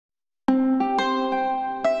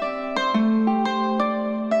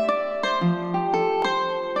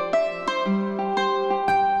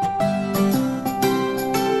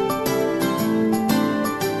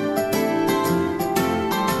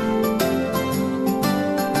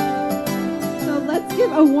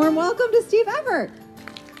a warm welcome to Steve Everett.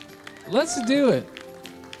 Let's do it.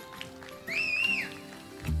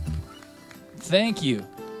 Thank you.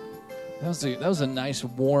 That was a nice,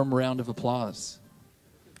 warm round of applause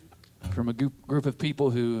from a group of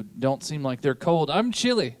people who don't seem like they're cold. I'm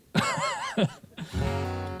chilly.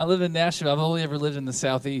 I live in Nashville. I've only ever lived in the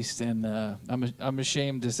Southeast, and I'm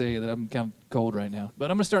ashamed to say that I'm kind of cold right now.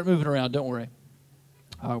 But I'm going to start moving around. Don't worry.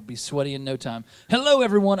 I'll be sweaty in no time. Hello,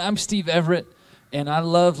 everyone. I'm Steve Everett, and I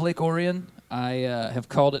love Lake Orion. I have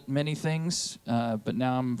called it many things, but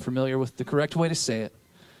now I'm familiar with the correct way to say it.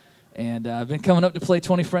 And I've been coming up to play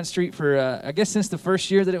 20 Front Street for, I guess, since the first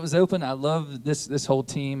year that it was open. I love this whole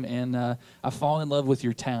team, and I fall in love with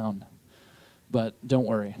your town. But don't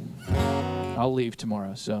worry. I'll leave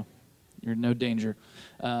tomorrow, so you're in no danger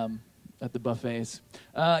at the buffets.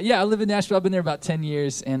 Yeah, I live in Nashville. I've been there about 10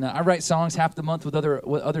 years, and I write songs half the month with other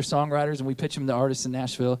songwriters, and we pitch them to artists in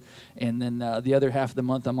Nashville. And then the other half of the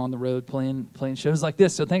month, I'm on the road playing shows like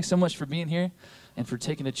this. So thanks so much for being here and for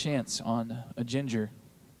taking a chance on a ginger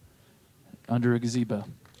under a gazebo.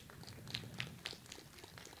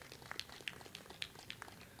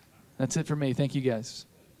 That's it for me. Thank you, guys.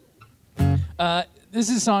 This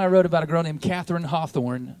is a song I wrote about a girl named Catherine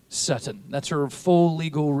Hawthorne Sutton. That's her full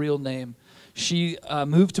legal real name. She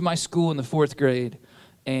moved to my school in the 4th grade,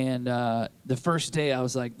 and the first day I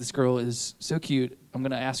was like, this girl is so cute. I'm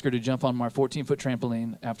going to ask her to jump on my 14-foot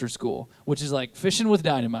trampoline after school, which is like fishing with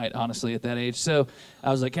dynamite, honestly, at that age. So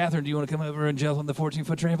I was like, Catherine, do you want to come over and jump on the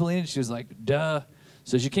 14-foot trampoline? And she was like, duh.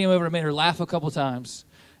 So she came over and made her laugh a couple times,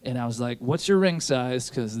 and I was like, what's your ring size?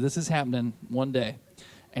 Because this is happening one day.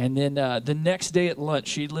 And then the next day at lunch,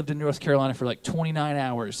 she'd lived in North Carolina for like 29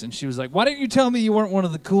 hours. And she was like, why didn't you tell me you weren't one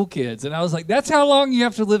of the cool kids? And I was like, that's how long you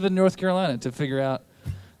have to live in North Carolina to figure out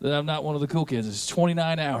that I'm not one of the cool kids. It's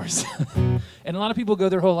 29 hours. And a lot of people go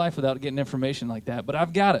their whole life without getting information like that. But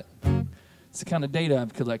I've got it. It's the kind of data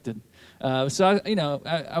I've collected. So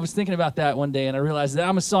I was thinking about that one day, and I realized that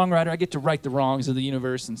I'm a songwriter. I get to right the wrongs of the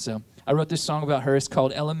universe. And so I wrote this song about her. It's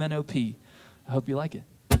called LMNOP. I hope you like it.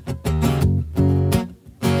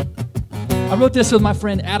 I wrote this with my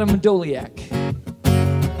friend Adam Doliak.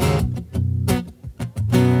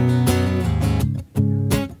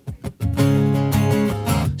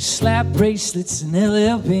 Slap bracelets and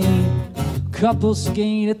LLB, couples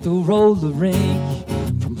skate at the roller rink.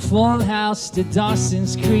 From Full House to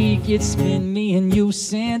Dawson's Creek, it's been me and you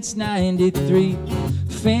since '93.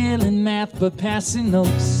 Failing math but passing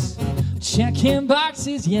notes, checking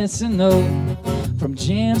boxes yes and no. From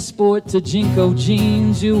JanSport to Jinko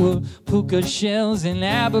jeans, you were puka shells and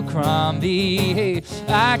Abercrombie. Hey,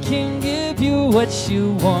 I can give you what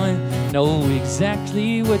you want, know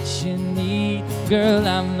exactly what you need. Girl,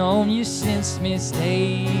 I've known you since Miss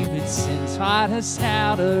Davidson taught us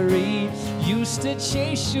how to read. Used to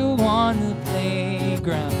chase you on the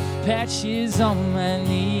playground, patches on my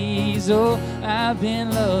knees. Oh, I've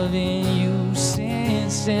been loving you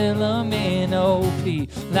since LMNOP.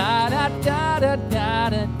 La da da da da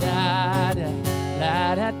da da da,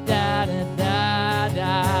 la da da da da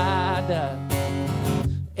da da.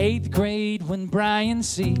 8th grade when Brian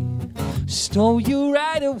C. stole you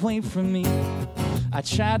right away from me. I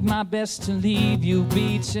tried my best to leave you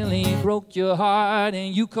be till he broke your heart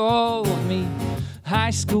and you called me.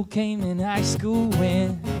 High school came and high school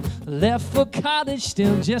went, left for college,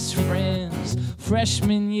 still just friends.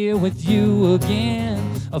 Freshman year with you again,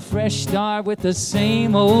 a fresh start with the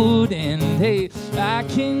same old end. Hey, I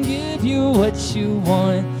can give you what you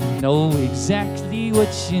want, know exactly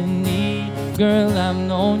what you need. Girl, I've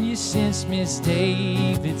known you since Miss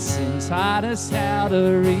Davidson taught us how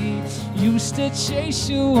to read. Used to chase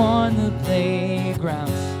you on the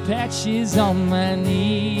playground, patches on my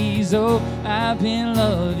knees. Oh, I've been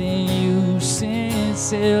loving you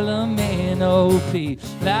since LMNOP.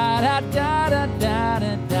 La da da da da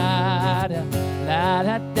da da da, la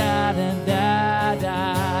da da da da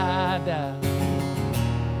da da.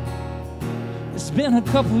 It's been a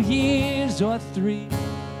couple years or 3,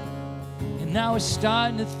 and now we're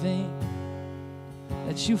starting to think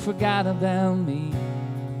that you forgot about me.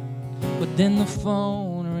 But then the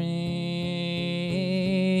phone rings.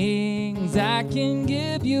 I can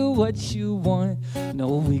give you what you want,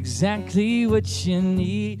 know exactly what you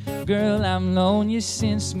need. Girl, I've known you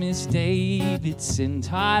since Miss Davidson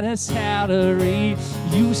taught us how to read.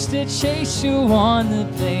 Used to chase you on the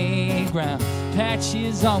playground,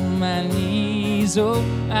 patches on my knees. Oh,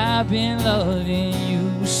 I've been loving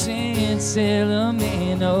you since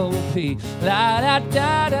LMNOP. La da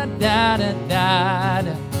da da da da da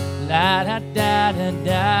da, la da da da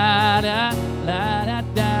da da, la da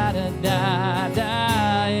da da da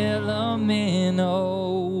da,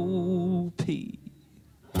 LMNOP.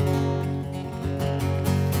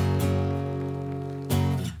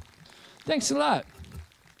 Thanks a lot.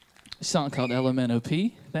 A song called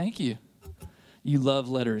LMNOP. Thank you. You love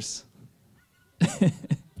letters.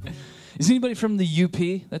 Is anybody from the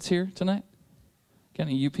UP that's here tonight? Got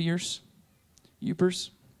any UPers?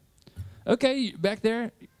 Upers? Okay, back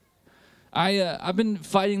there. I've been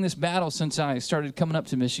fighting this battle since I started coming up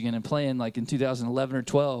to Michigan and playing like in 2011 or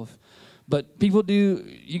 12. But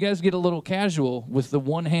you guys get a little casual with the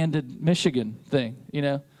one-handed Michigan thing, you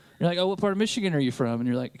know? You're like, oh, what part of Michigan are you from? And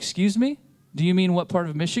you're like, excuse me? Do you mean what part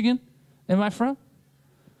of Michigan am I from?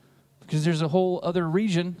 Because there's a whole other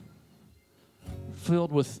region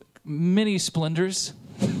filled with many splendors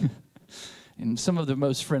and some of the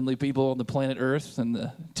most friendly people on the planet Earth and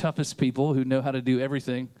the toughest people who know how to do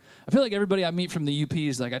everything. I feel like everybody I meet from the UP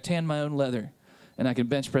is like, I tan my own leather and I can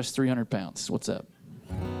bench press 300 pounds. What's up?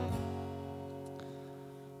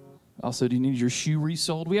 Also, do you need your shoe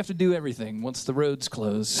resoled? We have to do everything once the roads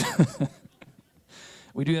close.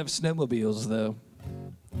 We do have snowmobiles, though.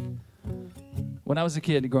 When I was a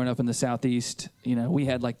kid growing up in the Southeast, you know, we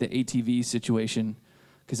had like the ATV situation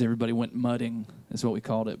because everybody went mudding, is what we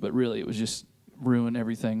called it. But really, it was just ruin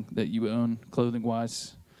everything that you own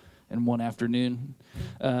clothing-wise in one afternoon.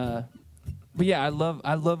 But yeah, I love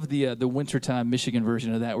the wintertime Michigan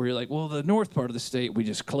version of that, where you're like, well, the north part of the state, we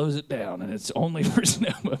just close it down, and it's only for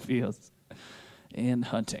snowmobiles and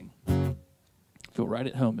hunting. Feel right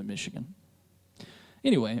at home in Michigan.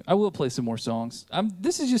 Anyway, I will play some more songs.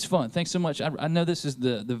 This is just fun. Thanks so much. I know this is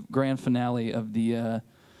the grand finale of the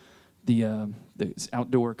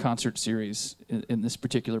outdoor concert series in this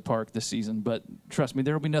particular park this season, but trust me,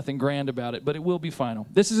 there will be nothing grand about it, but it will be final.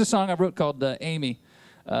 This is a song I wrote called Amy.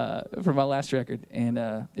 For my last record, and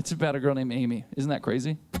it's about a girl named Amy. Isn't that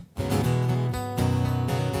crazy? I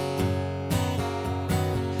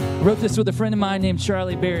wrote this with a friend of mine named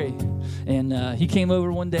Charlie Berry, and he came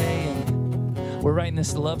over one day, and we're writing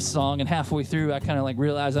this love song, and halfway through, I kind of like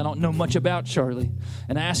realized I don't know much about Charlie,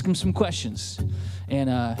 and I asked him some questions,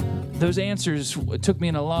 and those answers took me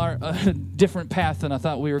in a different path than I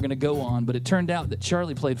thought we were going to go on, but it turned out that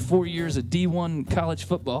Charlie played 4 years of D1 college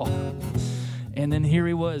football. And then here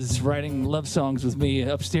he was writing love songs with me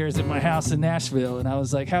upstairs at my house in Nashville. And I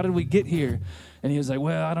was like, how did we get here? And he was like,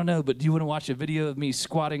 well, I don't know, but do you want to watch a video of me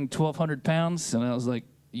squatting 1,200 pounds? And I was like,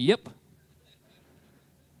 yep.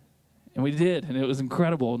 And we did, and it was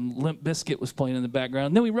incredible. And Limp Bizkit was playing in the background.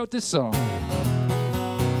 And then we wrote this song.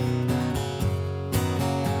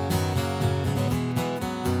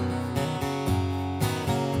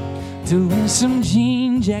 Doing some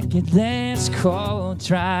jean jacket that's called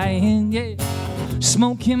trying, yeah.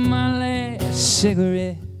 Smoking my last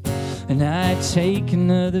cigarette, and I take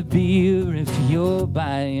another beer if you're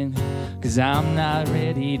buying, 'cause I'm not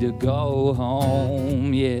ready to go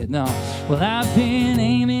home yet, no. Well, I've been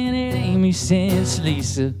aiming at Amy since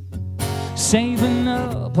Lisa, saving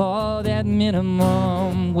up all that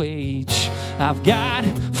minimum wage. I've got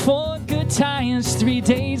 4 good times, 3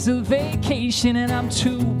 days of vacation, and I'm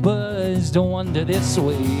too buzzed to wander this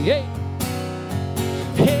way.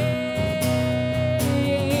 Hey, hey,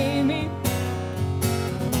 Amy,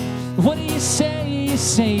 what do you say you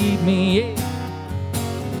saved me? Yeah.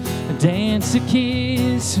 Dance a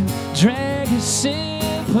kiss, drag a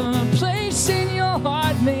sip, a place in your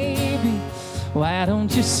heart, maybe. Why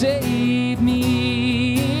don't you save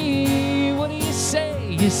me? What do you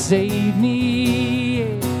say you saved me? Yeah.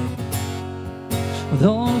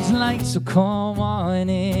 Those lights will come on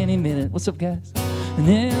any minute. What's up, guys? And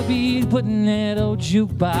they'll be putting that old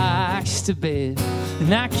jukebox to bed.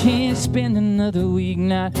 And I can't spend another week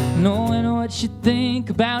not knowing what you think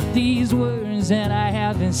about these words that I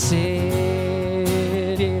haven't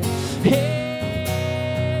said. Yeah. Hey,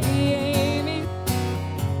 Amy,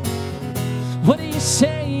 what do you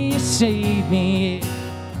say you saved me?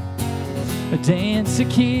 A dance, a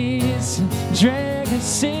kiss, drag a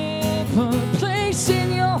sip, a place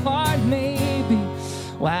in your heart, maybe.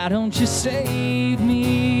 Why don't you save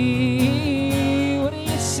me? What do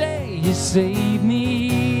you say you saved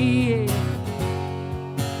me? Yeah.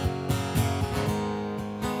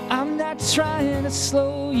 I'm not trying to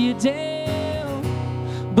slow you down,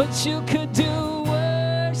 but you could do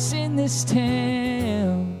worse in this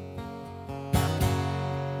town.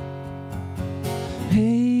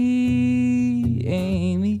 Hey,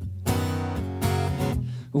 Amy,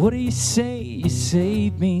 what do you say you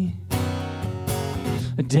saved me?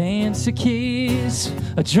 A dance, a kiss,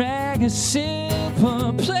 a drag, a sip,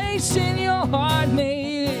 a place in your heart,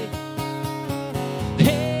 maybe.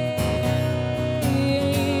 Hey,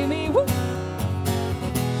 Amy, woo.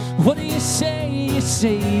 What do you say you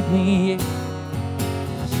saved me?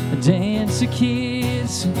 A dance, a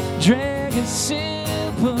kiss, drag, a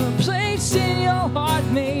sip, a place in your heart,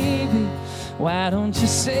 maybe. Why don't you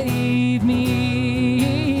save me?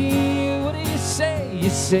 What do you say? You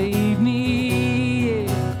save me.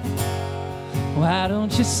 Why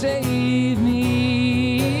don't you save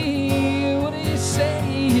me? What do you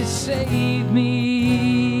say? You save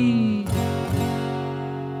me.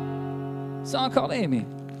 Song called Amy.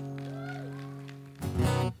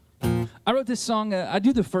 I wrote this song, I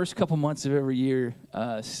do the first couple months of every year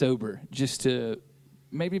sober, just to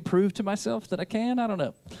maybe prove to myself that I can. I don't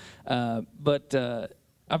know. But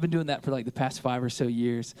I've been doing that for like the past 5 or so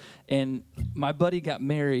years. And my buddy got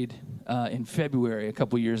married in February a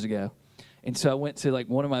couple years ago. And so I went to like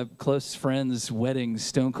one of my close friends' weddings,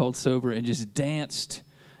 stone cold sober, and just danced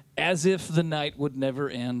as if the night would never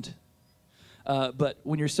end. But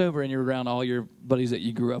when you're sober and you're around all your buddies that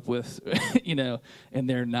you grew up with, you know, and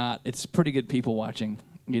they're not, it's pretty good people watching,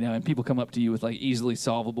 you know, and people come up to you with like easily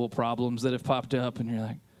solvable problems that have popped up, and you're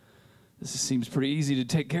like, this seems pretty easy to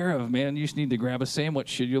take care of, man. You just need to grab a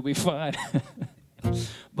sandwich and you'll be fine.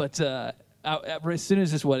 But as soon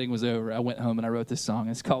as this wedding was over, I went home and I wrote this song.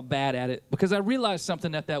 It's called Bad at It, because I realized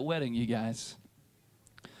something at that wedding, you guys.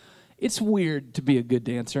 It's weird to be a good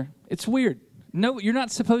dancer. It's weird. No, you're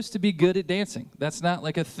not supposed to be good at dancing. That's not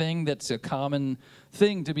like a thing that's a common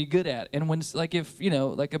thing to be good at. And when, like, if, you know,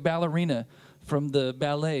 like a ballerina from the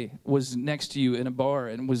ballet was next to you in a bar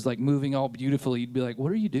and was like moving all beautifully, you'd be like,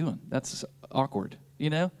 what are you doing? That's awkward, you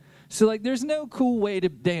know? So like there's no cool way to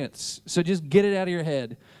dance. So just get it out of your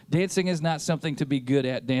head. Dancing is not something to be good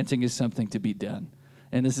at. Dancing is something to be done.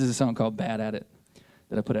 And this is a song called Bad at It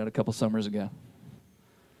that I put out a couple summers ago,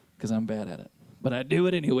 because I'm bad at it. But I do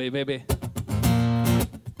it anyway, baby.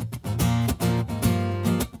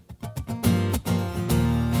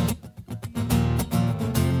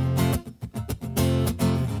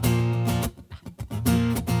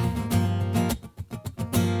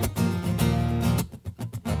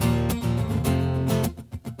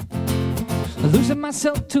 Losing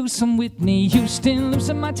myself to some Whitney Houston,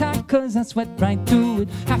 losing my tie cause I sweat right through it.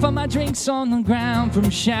 Half of my drinks on the ground from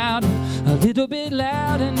shouting a little bit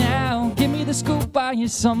louder now. Give me the scoop, are you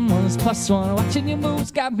someone's plus one? Watching your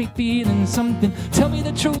moves got me feeling something. Tell me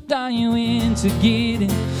the truth, are you into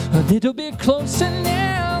getting a little bit closer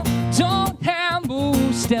now? Don't have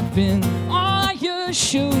moves stepping on your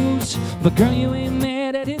shoes, but girl, you ain't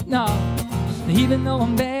mad at it, no. Even though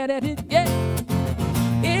I'm bad at it, yeah.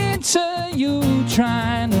 Into you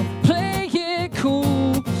trying to play it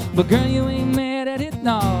cool, but girl, you ain't mad at it,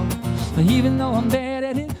 no. Even though I'm bad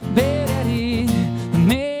at it, bad at it,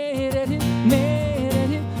 mad at it, mad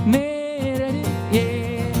at it, mad at it,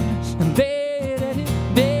 yeah. I'm bad at it,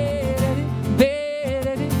 bad at it, bad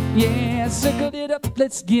at it, yeah. Circled it up,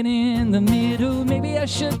 let's get in the middle. Maybe I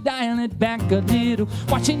should dial it back a little.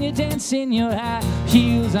 Watching you dance in your high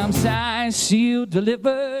heels, I'm size sealed,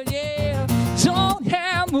 delivered, yeah. Don't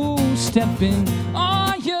have moves stepping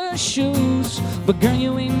on your shoes, but girl,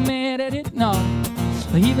 you ain't mad at it, no.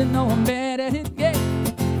 Even though I'm bad at it, yeah.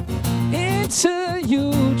 Into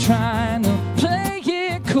you trying to play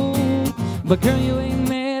it cool, but girl, you ain't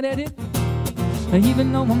mad at it.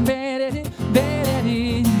 Even though I'm bad at it, bad at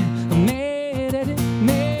it, mad at it,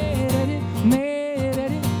 mad at it, mad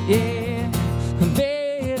at it, yeah.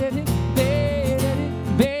 Bad at it, bad at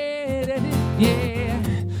it, bad at it, yeah.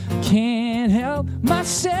 Can't help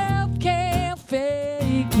myself, can't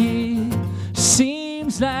fake it.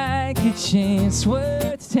 Seems like a chance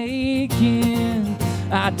worth taking.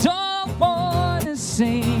 I don't want to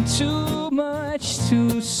say too much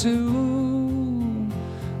too soon,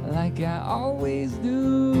 like I always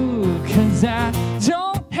do, 'cause I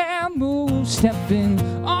don't have moves stepping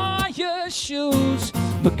on your shoes,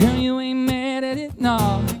 but girl, you ain't mad at it,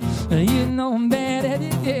 no. You know I'm bad at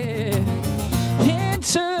it, yeah.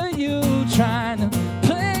 Into you trying to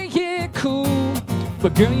play it cool,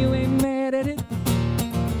 but girl, you ain't mad at it.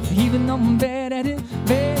 Even though I'm bad at it,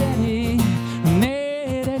 bad at it,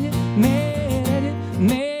 mad at it, mad at it,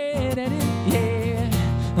 mad at it, yeah.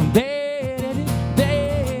 I'm bad at it,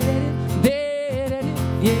 bad at it, bad at it,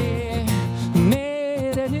 yeah.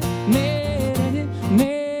 Mad at it, mad at it,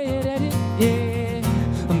 mad at it,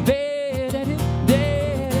 yeah. I'm bad at it,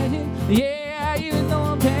 bad at it, yeah. Even though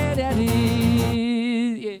I'm bad at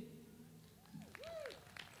it, yeah.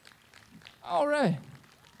 All right.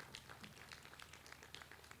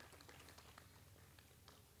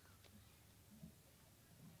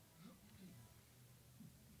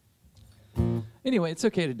 Anyway, it's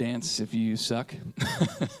okay to dance if you suck.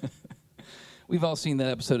 We've all seen that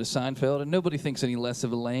episode of Seinfeld, and nobody thinks any less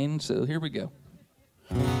of Elaine, so here we go.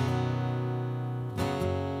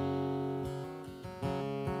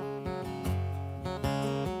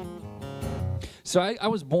 So I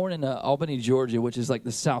was born in Albany, Georgia, which is like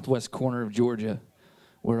the southwest corner of Georgia,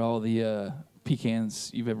 where all the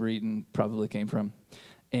pecans you've ever eaten probably came from,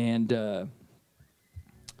 and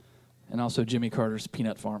also Jimmy Carter's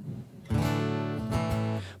peanut farm.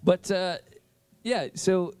 But yeah,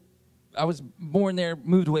 so I was born there,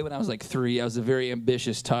 moved away when I was like 3. I was a very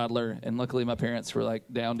ambitious toddler, and luckily my parents were like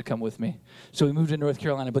down to come with me. So we moved to North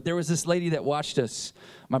Carolina. But there was this lady that watched us,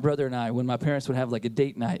 my brother and I, when my parents would have like a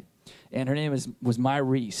date night, and her name was My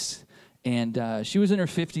Reese. And she was in her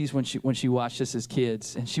 50s when she watched us as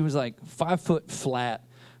kids, and she was like 5 foot flat,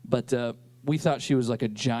 but we thought she was like a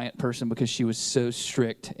giant person because she was so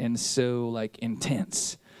strict and so like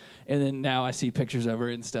intense. And then now I see pictures of her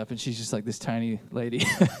and stuff, and she's just like this tiny lady.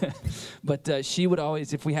 But she would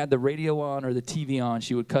always, if we had the radio on or the TV on,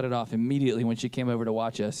 she would cut it off immediately when she came over to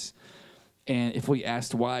watch us. And if we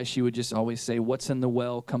asked why, she would just always say, "What's in the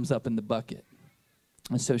well comes up in the bucket."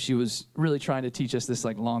 And so she was really trying to teach us this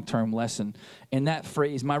like long-term lesson. And that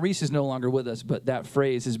phrase, my Reese is no longer with us, but that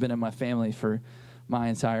phrase has been in my family for my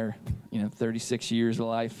entire, 36 years of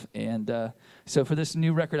life. And so for this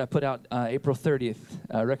new record I put out April 30th,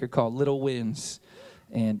 a record called Little Wins.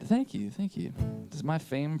 And thank you. Does my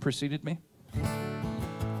fame preceded me?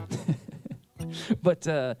 But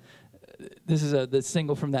this is the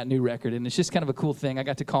single from that new record, and it's just kind of a cool thing. I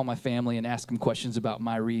got to call my family and ask them questions about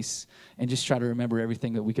My Reese and just try to remember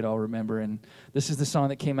everything that we could all remember. And this is the song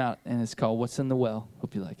that came out, and it's called What's in the Well.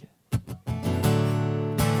 Hope you like it.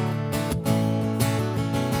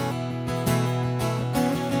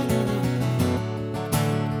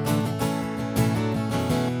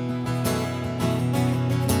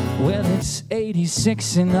 Well, it's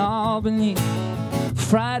 86 in Albany,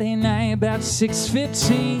 Friday night about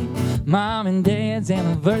 6:15. Mom and Dad's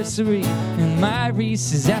anniversary, and My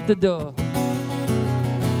Reese is at the door.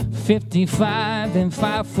 55 and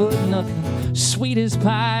 5 foot nothing, sweet as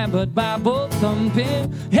pie, but Bible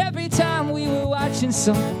thumping. Every time we were watching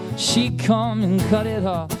something, she'd come and cut it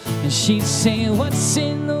off, and she'd say, "What's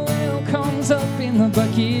in the well comes up in the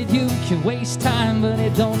bucket. You can waste time, but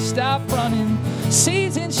it don't stop running.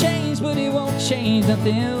 Seasons change, but it won't change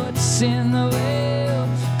nothing. What's in the well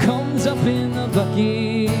comes up in the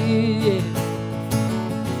bucket." Yeah.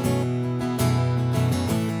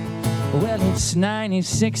 Well, it's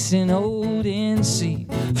 96 in Old NC.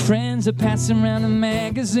 Friends are passing around a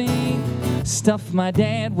magazine, stuff my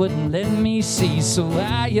dad wouldn't let me see. So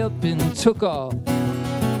I up and took off.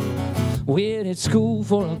 Waited at school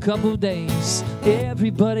for a couple days.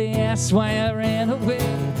 Everybody asked why I ran away.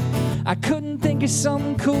 I couldn't think of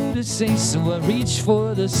something cool to say, so I reached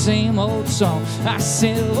for the same old song. I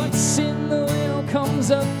said, "What's in the well comes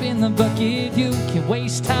up in the bucket. You can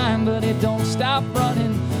waste time, but it don't stop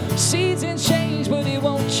running. Seasons change, but it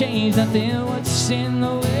won't change nothing. What's in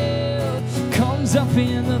the well comes up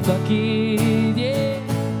in the bucket." Yeah.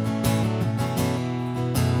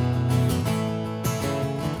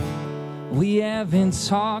 We haven't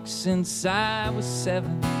talked since I was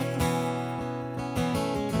 7,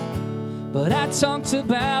 but I talked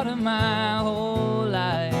about her my whole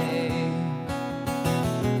life.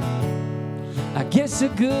 I guess a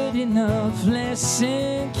good enough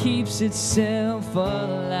lesson keeps itself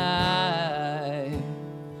alive.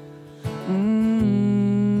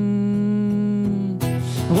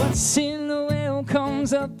 What's in the well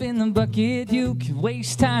comes up in the bucket. You can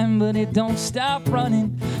waste time, but it don't stop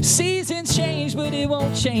running. Seasons change, but it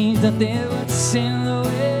won't change nothing. What's in the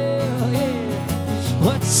well? Yeah.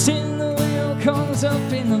 What's in the well comes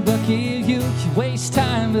up in the bucket. You can waste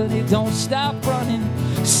time, but it don't stop running.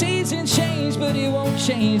 Seasons change, but it won't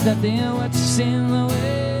change nothing. What's in the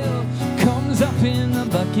well comes up in the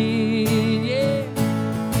bucket. Yeah.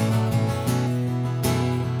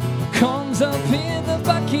 Comes up in the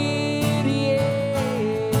bucket. Yeah.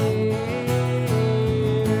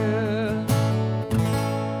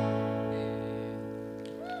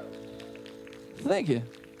 Thank you.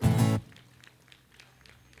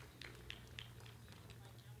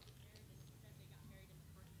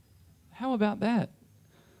 How about that?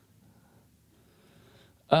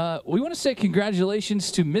 We want to say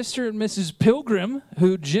congratulations to Mr. and Mrs. Pilgrim,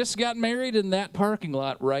 who just got married in that parking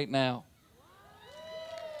lot right now.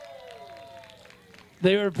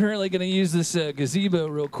 They were apparently going to use this gazebo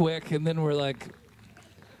real quick, and then we're like,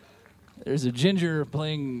 there's a ginger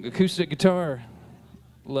playing acoustic guitar.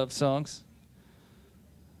 Love songs.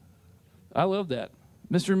 I love that.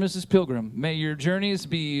 Mr. and Mrs. Pilgrim, may your journeys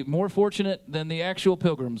be more fortunate than the actual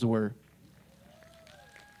pilgrims were.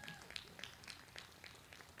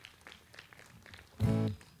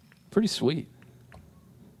 Pretty sweet.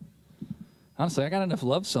 Honestly, I got enough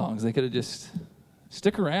love songs. They could have just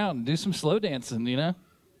Stick around and do some slow dancing, you know?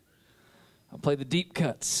 I'll play the deep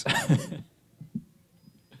cuts.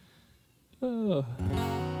 Oh.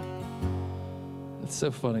 That's so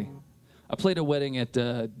funny. I played a wedding at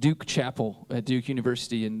Duke Chapel at Duke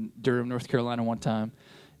University in Durham, North Carolina one time.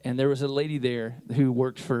 And there was a lady there who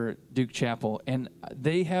worked for Duke Chapel. And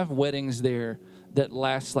they have weddings there that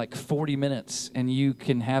last like 40 minutes. And you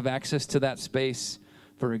can have access to that space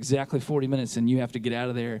for exactly 40 minutes. And you have to get out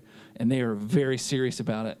of there. And they are very serious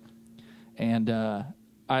about it. And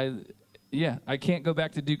I can't go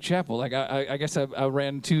back to Duke Chapel. Like I guess I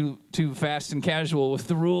ran too fast and casual with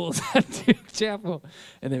the rules at Duke Chapel,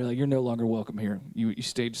 and they were like, "You're no longer welcome here. You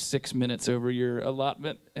stayed 6 minutes over your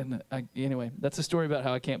allotment." And anyway, that's a story about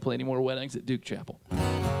how I can't play any more weddings at Duke Chapel.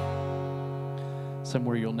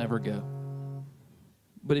 Somewhere you'll never go.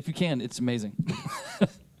 But if you can, it's amazing.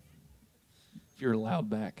 If you're allowed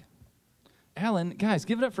back. Alan, guys,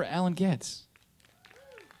 give it up for Alan Getz.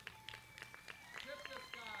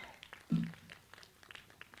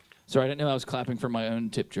 Sorry, I didn't know I was clapping for my own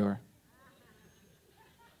tip jar.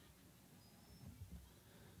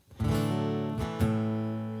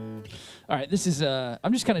 All right, this is,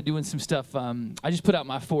 I'm just kind of doing some stuff. I just put out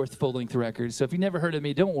my 4th full-length record, so if you never heard of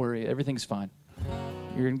me, don't worry, everything's fine.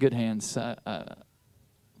 You're in good hands,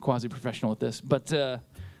 quasi-professional at this. But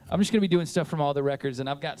I'm just going to be doing stuff from all the records, and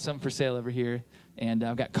I've got some for sale over here. And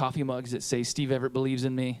I've got coffee mugs that say Steve Everett believes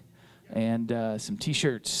in me, and some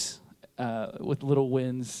T-shirts with Little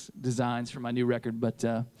Wins designs for my new record. But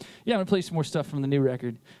yeah, I'm going to play some more stuff from the new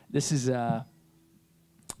record. This is... yeah,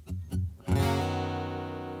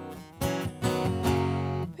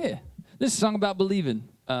 this is a song about believing.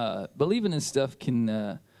 Believing in stuff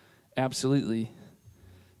can absolutely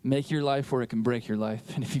make your life or it can break your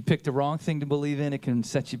life. And if you pick the wrong thing to believe in, it can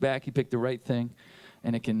set you back. You pick the right thing,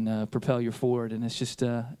 and it can propel you forward. And it's just,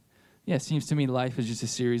 yeah, it seems to me life is just a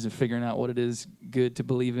series of figuring out what it is good to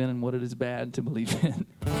believe in and what it is bad to believe in.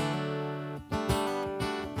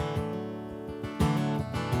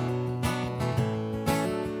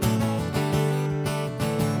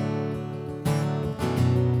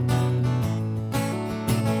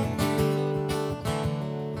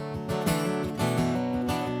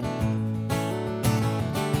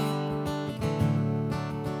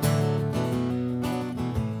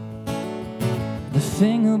 The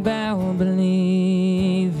thing about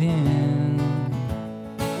believing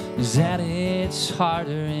is that it's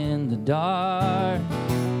harder in the dark,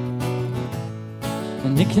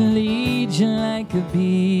 and it can lead you like a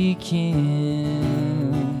beacon,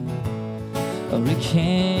 or it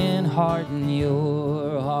can harden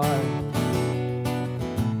your heart,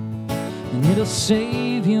 and it'll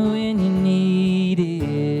save you when you need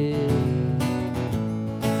it,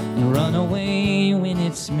 and run away when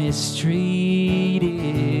it's mistreated.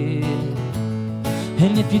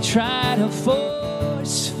 And if you try to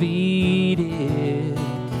force feed it,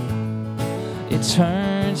 it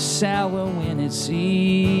turns sour when it's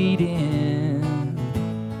eaten.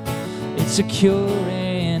 It's a cure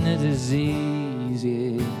and a disease,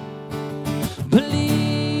 yeah.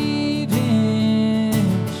 Believe in,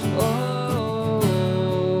 oh,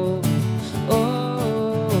 oh,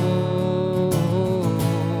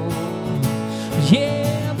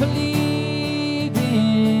 yeah, believe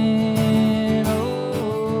in,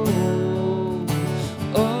 oh,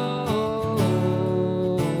 oh.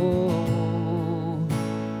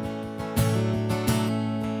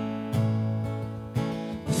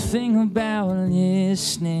 The thing about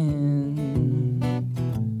listening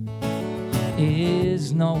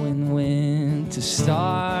is knowing when to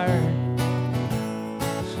start.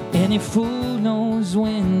 Any fool knows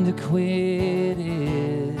when to quit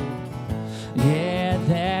it. Yeah,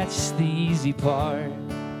 that's the easy part.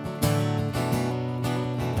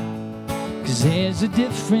 'Cause there's a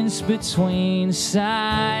difference between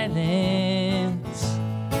silence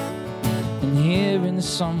and hearing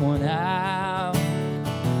someone out,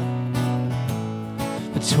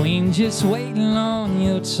 between just waiting on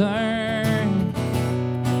your turn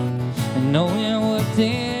and knowing what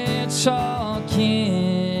they're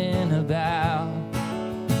talking about.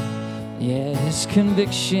 Yeah, it's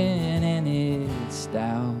conviction and it's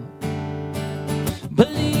doubt.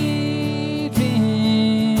 Believe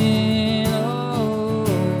in, oh,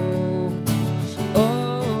 oh,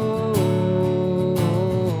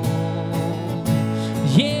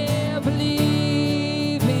 yeah,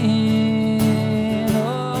 believe in,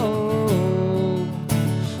 oh,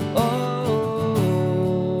 oh.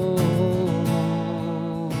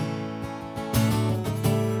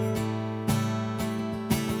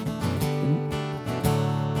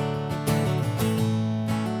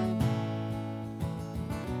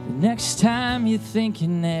 Next time you're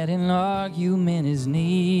thinking that an argument is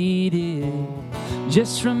needed,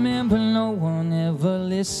 just remember no one ever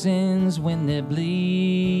listens when they're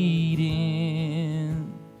bleeding.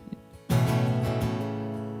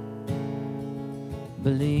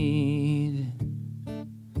 Believe.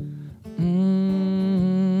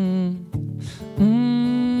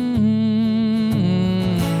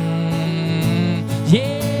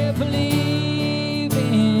 Yeah, believe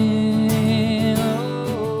in.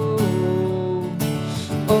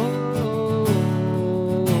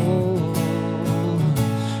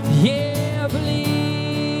 Yeah,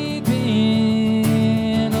 believe in.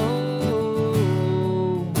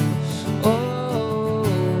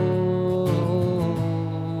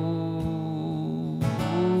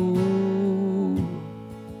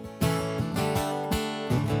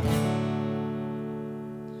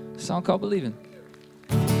 A song called Believin'.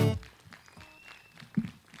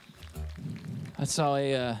 I saw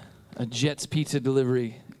a Jets pizza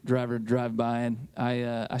delivery driver drive by, and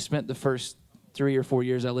I spent the first 3 or 4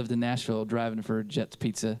 years I lived in Nashville driving for Jets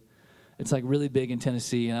pizza. It's like really big in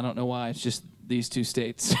Tennessee, and I don't know why. It's just these two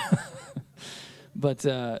states. But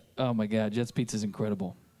oh my God, Jets pizza is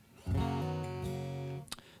incredible.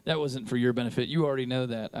 That wasn't for your benefit. You already know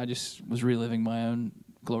that. I just was reliving my own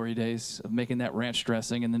glory days of making that ranch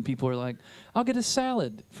dressing, and then people are like, I'll get a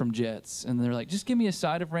salad from Jets, and they're like, just give me a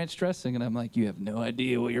side of ranch dressing, and I'm like, you have no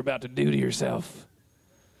idea what you're about to do to yourself.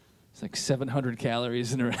 It's like 700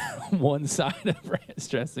 calories in one side of ranch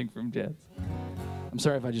dressing from Jets. I'm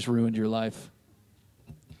sorry if I just ruined your life.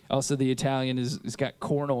 Also, the Italian is got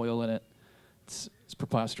corn oil in it. It's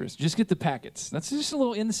preposterous. Just get the packets. That's just a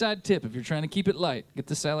little inside tip if you're trying to keep it light. Get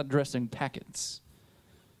the salad dressing packets.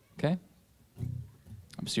 Okay?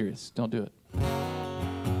 I'm serious. Don't do it.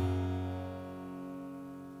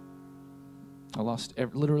 I lost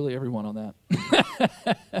literally everyone on that.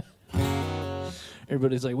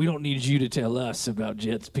 Everybody's like, we don't need you to tell us about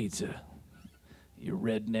Jets Pizza. You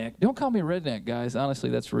redneck. Don't call me a redneck, guys.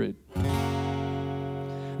 Honestly, that's rude.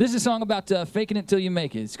 This is a song about faking it till you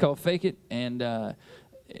make it. It's called Fake It. And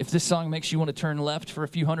if this song makes you want to turn left for a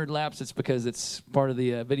few hundred laps, it's because it's part of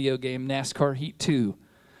the video game NASCAR Heat 2.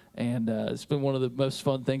 And it's been one of the most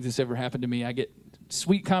fun things that's ever happened to me. I get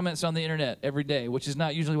sweet comments on the internet every day, which is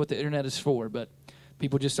not usually what the internet is for, but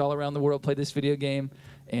people just all around the world play this video game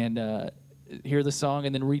and hear the song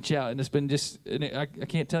and then reach out. And it's been just, I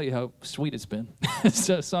can't tell you how sweet it's been. It's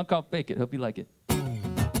a song called Fake It. Hope you like it.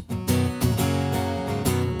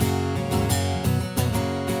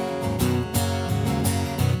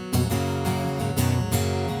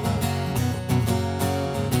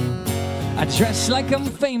 I dress like I'm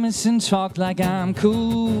famous and talk like I'm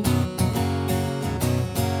cool.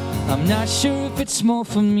 I'm not sure if it's more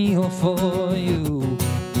for me or for you.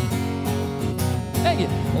 Hey,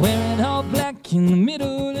 wearing all black in the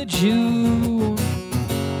middle of June.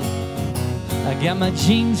 I got my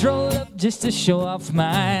jeans rolled up just to show off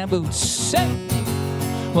my boots. Hey,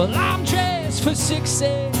 well, I'm dressed for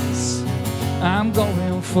success. I'm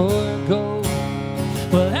going for gold.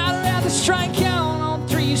 Well, I'd rather strike out on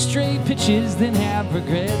 3 straight pitches than have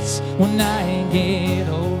regrets when I get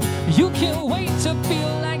old. You can't wait to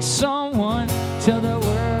feel like someone till the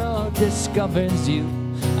world discovers you.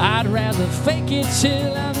 I'd rather fake it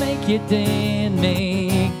till I make it than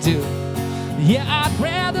make do. Yeah, I'd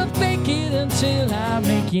rather fake it until I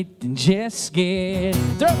make it than just get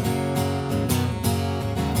through.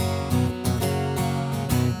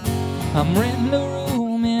 I'm renting a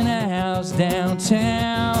room in a house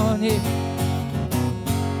downtown, yeah.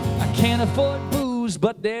 I can't afford booze,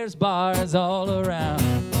 but there's bars all around.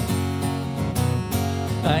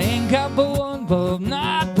 I ain't got but one bulb,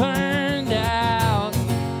 not burned out,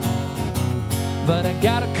 but I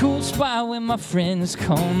got a cool spot when my friends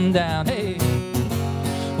come down. Hey,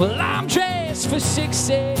 well, I'm dressed for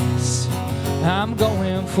success. I'm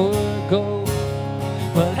going for gold.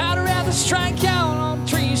 Well, I'd rather strike out on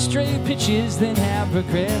 3 straight pitches than have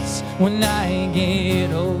regrets when I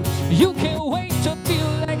get old. You can't wait to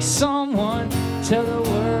feel like someone till the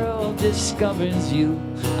world discovers you.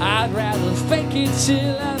 I'd rather fake it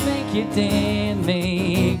till I make it than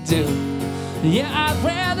make do. Yeah, I'd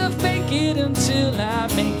rather fake it until I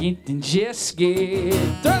make it than just get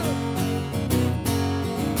through.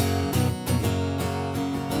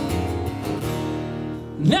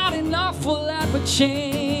 Not an awful lot would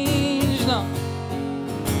change, no.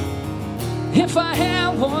 If I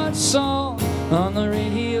had one song on the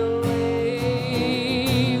radio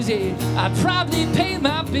waves, yeah, I'd probably pay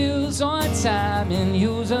my bills on time and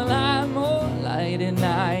use a lot more light at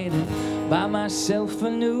night and buy myself a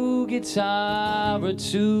new guitar or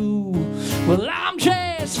two. Well, I'm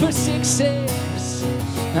dressed for success,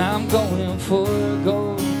 I'm going for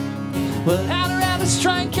gold. Well, I'd rather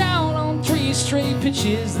strike out on 3 straight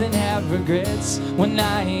pitches than have regrets when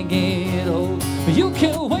I get old. You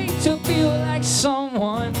can wait to feel like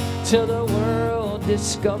someone till the world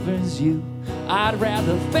discovers you. I'd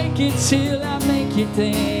rather fake it till I make it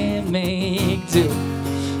than make do.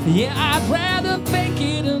 Yeah, I'd rather fake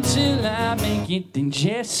it until I make it than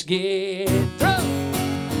just get through.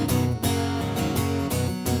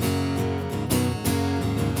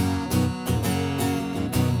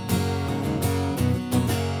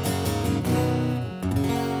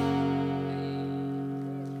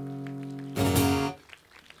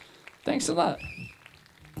 Thanks a lot.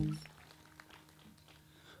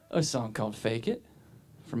 A song called Fake It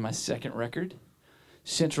from my second record,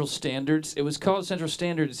 Central Standards. It was called Central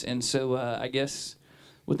Standards, and so I guess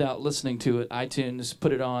without listening to it, iTunes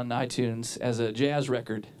put it on iTunes as a jazz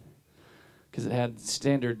record because it had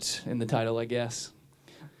standards in the title, I guess.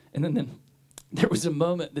 And then there was a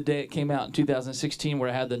moment the day it came out in 2016 where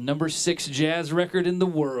I had the #6 jazz record in the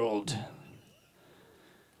world.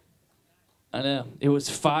 I know. It was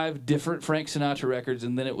 5 different Frank Sinatra records,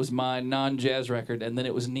 and then it was my non-jazz record, and then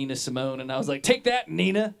it was Nina Simone, and I was like, take that,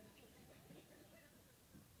 Nina!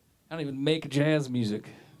 I don't even make jazz music.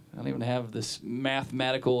 I don't even have this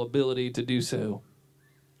mathematical ability to do so.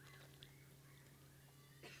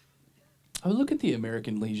 Oh, look at the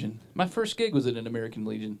American Legion. My first gig was at an American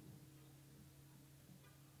Legion.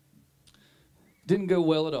 Didn't go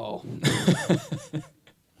well at all. It'd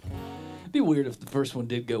be weird if the first one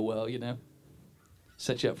did go well, you know?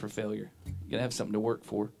 Set you up for failure. You gotta have something to work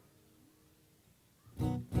for.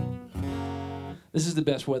 This is the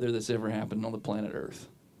best weather that's ever happened on the planet Earth,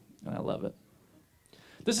 and I love it.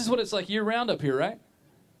 This is what it's like year-round up here, right?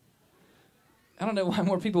 I don't know why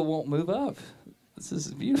more people won't move up. This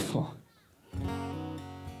is beautiful.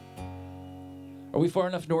 Are we far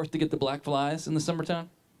enough north to get the black flies in the summertime?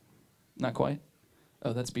 Not quite.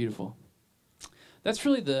 Oh, that's beautiful. That's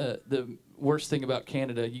really the worst thing about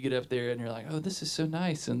Canada. You get up there and you're like, oh, this is so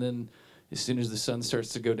nice. And then as soon as the sun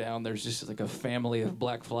starts to go down, there's just like a family of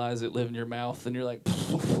black flies that live in your mouth. And you're like,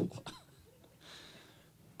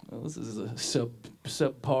 well, this is a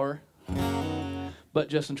subpar. But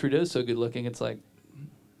Justin Trudeau's so good looking, it's like,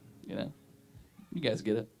 you know, you guys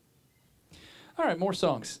get it. All right, more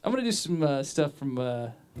songs. I'm going to do some stuff from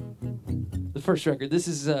the first record. This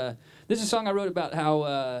is a song I wrote about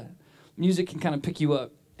how music can kind of pick you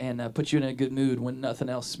up and put you in a good mood when nothing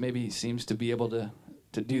else maybe seems to be able to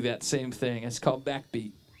do that same thing. It's called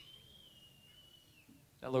Backbeat.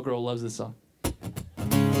 That little girl loves this song.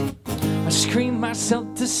 I screamed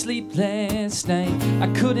myself to sleep last night. I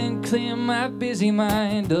couldn't clear my busy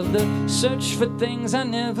mind of the search for things I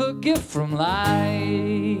never get from life.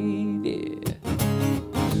 Yeah.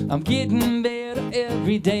 I'm getting better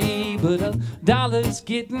every day, but $1's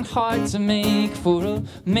getting hard to make for a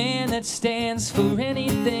man that stands for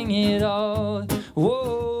anything at all.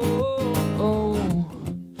 Whoa,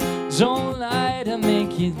 don't lie to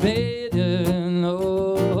make it better,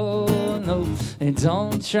 no, no. And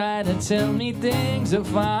don't try to tell me things are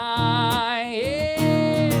fine, yeah.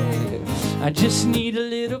 I just need a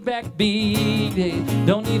little backbeat, yeah.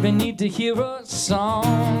 Don't even need to hear a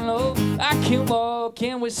song, no. I can walk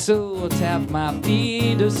and whistle, tap my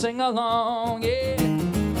feet to sing along, yeah.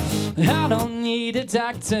 I don't need a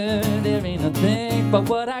doctor, there ain't a thing but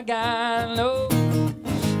what I got, no.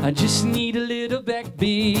 I just need a little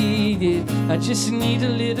backbeat, yeah. I just need a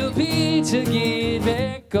little beat to get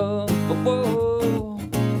back up, whoa.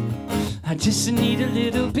 I just need a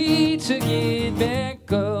little beat to get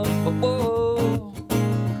back up, whoa.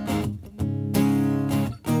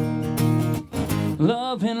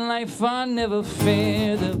 Love and life are never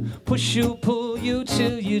fair. They'll push you, pull you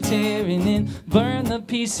till you tear, and then burn the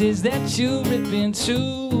pieces that you rip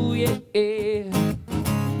into, yeah.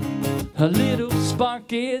 A little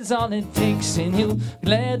spark is all it takes, and you'll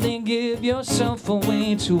gladly give yourself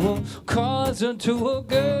away to a cause or to a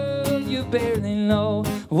girl you barely know.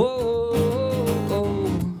 Whoa,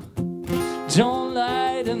 don't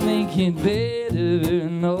lie to make it better,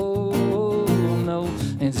 no, no.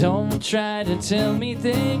 And don't try to tell me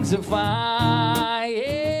things are fine,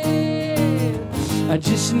 yeah. I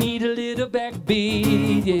just need a little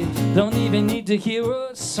backbeat, yeah. Don't even need to hear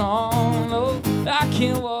a song, no. I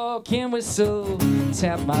can walk and whistle,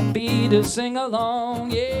 tap my feet to sing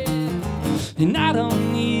along, yeah. And I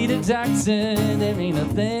don't need a doctor, there ain't a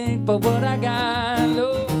thing but what I got,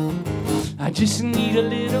 no. I just need a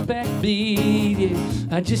little backbeat,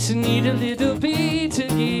 yeah. I just need a little beat to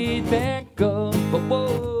get back up.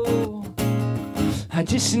 Whoa. I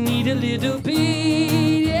just need a little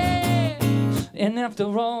beat, yeah. And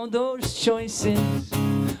after all those choices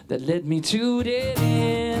that led me to dead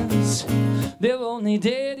ends, they're only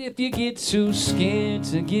dead if you get too scared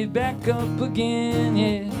to get back up again,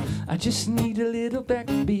 yeah. I just need a little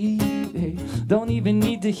backbeat, hey. Don't even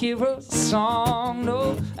need to hear a song,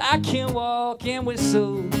 no. I can walk and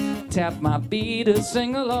whistle, tap my feet or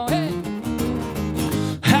sing along, hey.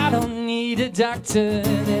 I don't need a doctor,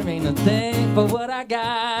 there ain't a thing for what I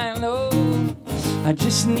got, no. I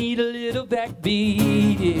just need a little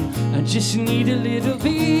backbeat, yeah. I just need a little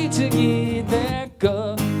beat to get back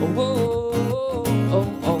up. Oh, oh, oh,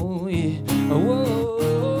 oh, yeah.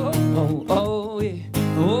 Oh, oh, oh, yeah.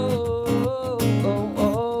 Oh, oh,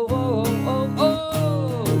 oh, oh,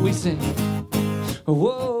 oh, oh. We sing. Oh,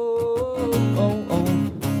 oh, oh,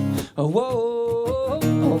 oh, oh,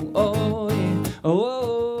 oh, oh, yeah. Oh.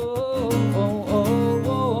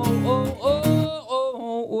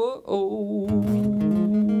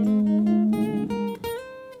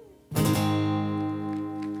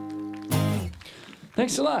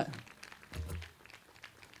 Thanks a lot.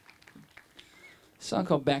 A song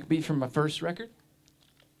called Backbeat from my first record.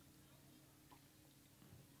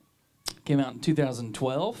 Came out in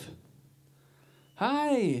 2012.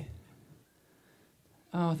 Hi.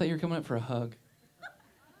 Oh, I thought you were coming up for a hug.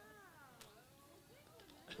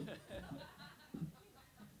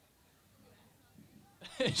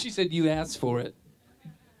 She said you asked for it.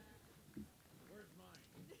 Where's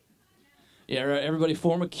mine? Yeah, right. Everybody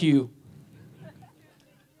form a queue.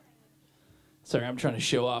 Sorry, I'm trying to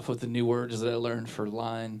show off with the new words that I learned for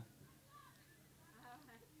line.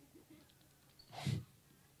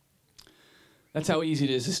 That's how easy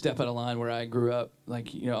it is to step out of line where I grew up.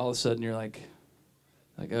 Like, you know, all of a sudden you're like,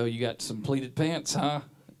 oh, you got some pleated pants, huh?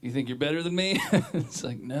 You think you're better than me? It's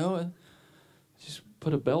like, no, just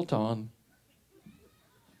put a belt on.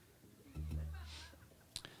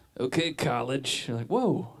 Okay, college. You're like,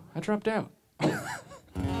 whoa, I dropped out.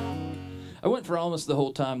 I went for almost the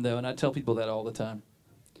whole time, though, and I tell people that all the time.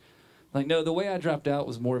 Like, no, the way I dropped out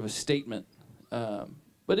was more of a statement.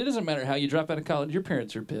 But it doesn't matter how you drop out of college. Your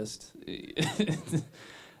parents are pissed.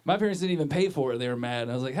 My parents didn't even pay for it. They were mad.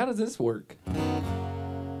 And I was like, how does this work?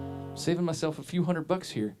 Saving myself a few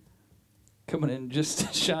 $100 here. Coming in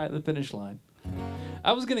just shy of the finish line.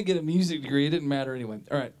 I was going to get a music degree. It didn't matter anyway.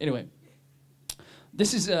 All right, anyway.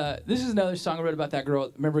 This is another song I wrote about that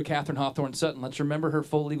girl. Remember Catherine Hawthorne Sutton? Let's remember her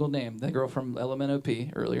full legal name. That girl from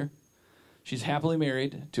LMNOP earlier. She's happily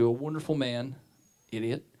married to a wonderful man,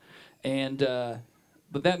 idiot, and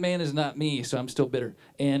but that man is not me, so I'm still bitter.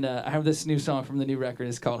 And I have this new song from the new record.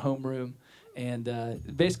 It's called Homeroom, and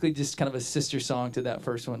basically just kind of a sister song to that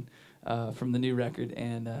first one from the new record.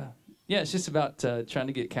 And yeah, it's just about trying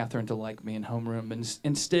to get Catherine to like me in Homeroom. And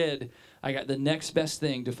instead, I got the next best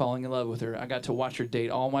thing to falling in love with her. I got to watch her date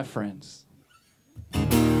all my friends.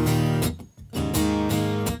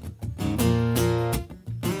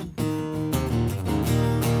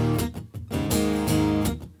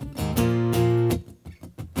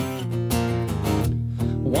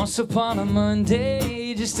 Once upon a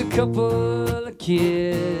Monday, just a couple of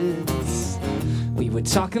kids. We were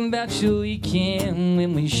talking about your weekend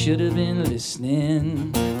when we should have been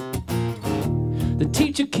listening. The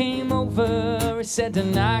teacher came over and said to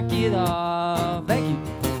knock it off. Thank you.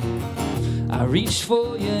 I reached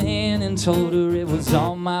for your hand and told her it was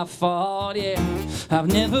all my fault, yeah. I've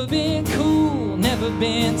never been cool, never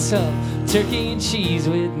been tough. Turkey and cheese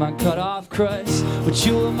with my cut-off crust. But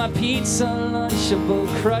you were my pizza, Lunchable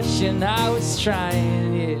crush, and I was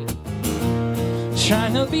trying, yeah.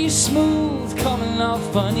 Trying to be smooth, coming off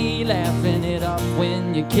funny, laughing it off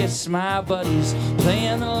when you kiss my buddies.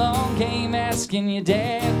 Playing the long game, asking your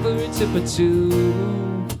dad for a tip or two.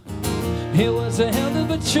 It was a hell of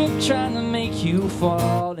a trip trying to make you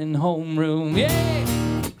fall in Homeroom, yeah!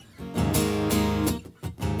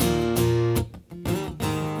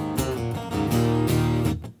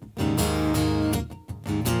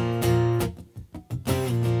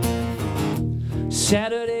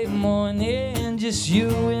 Saturday morning, just you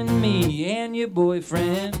and me and your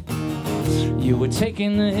boyfriend. You were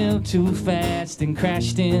taking the hill too fast and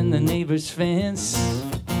crashed in the neighbor's fence.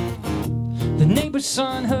 The neighbor's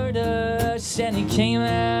son heard us and he came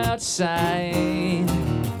outside.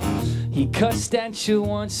 He cussed at you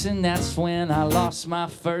once and that's when I lost my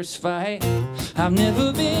first fight. I've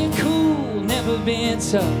never been cool, never been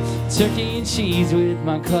tough. Turkey and cheese with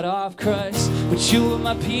my cut-off crust. But you were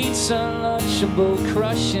my pizza, Lunchable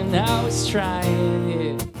crush, and I was trying,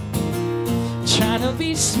 yeah. Trying to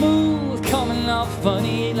be smooth, coming off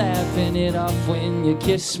funny, laughing it off when you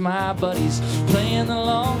kiss my buddies, playing the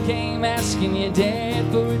long game, asking your dad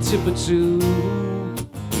for a tip or two.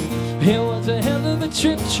 It was a hell of a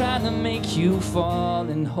trip trying to make you fall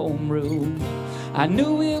in homeroom. I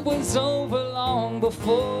knew it was over long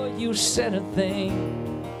before you said a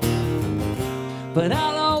thing, but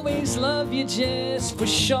I'll always love you just for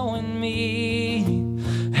showing me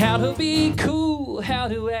how to be cool, how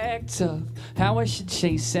to act tough, how I should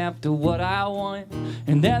chase after what I want,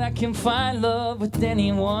 and that I can find love with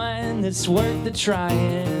anyone that's worth the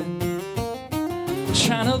trying.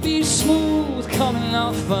 Trying to be smooth, coming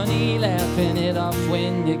off funny, laughing it off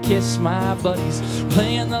when you kiss my buddies,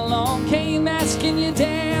 playing the long game, asking your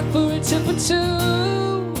dad for a tip or two.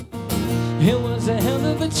 It was a hell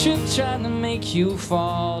of a trip trying to make you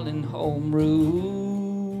fall in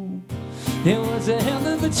homeroom. It was a hell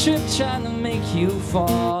of a trip trying to make you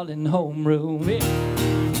fall in homeroom.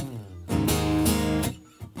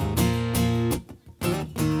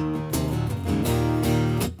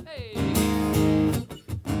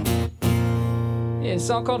 Yeah. A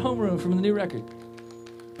song called Homeroom from the new record.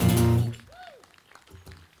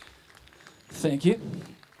 Thank you.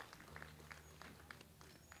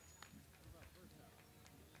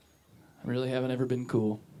 I really haven't ever been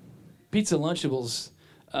cool. Pizza Lunchables.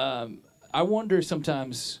 I wonder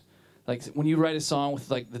sometimes, like when you write a song with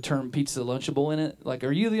like the term Pizza Lunchable in it, like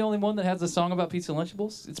are you the only one that has a song about Pizza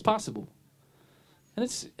Lunchables? It's possible. And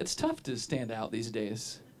it's tough to stand out these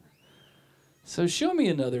days. So show me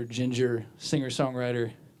another ginger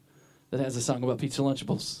singer-songwriter that has a song about Pizza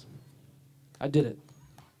Lunchables. I did it.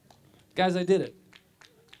 Guys, I did it.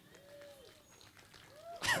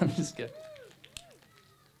 I'm just kidding.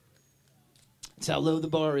 It's how low the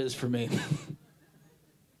bar is for me.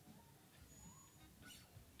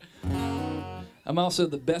 I'm also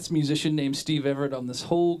the best musician named Steve Everett on this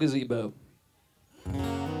whole gazebo,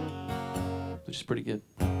 which is pretty good.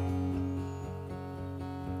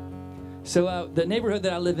 So the neighborhood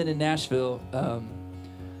that I live in Nashville,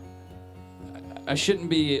 I shouldn't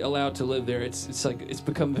be allowed to live there. It's like it's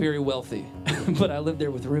become very wealthy, but I live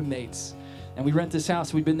there with roommates, and we rent this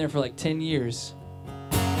house. We've been there for like 10 years,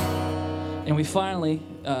 and we finally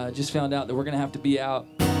just found out that we're gonna have to be out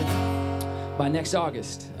by next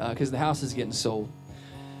August because the house is getting sold.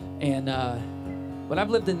 And but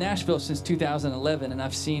I've lived in Nashville since 2011, and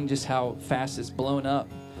I've seen just how fast it's blown up.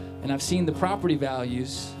 And I've seen the property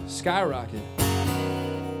values skyrocket.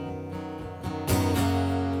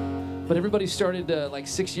 But everybody started, like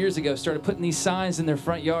 6 years ago, started putting these signs in their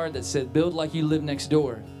front yard that said, "Build like you live next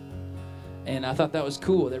door." And I thought that was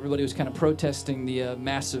cool. Everybody was kind of protesting the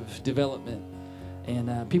massive development.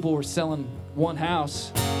 And people were selling one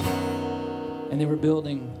house, and they were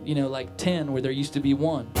building, you know, like 10 where there used to be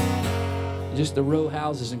one. Just the row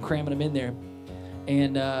houses and cramming them in there.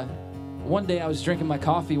 And one day I was drinking my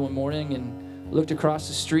coffee one morning and looked across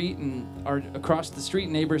the street, and our across the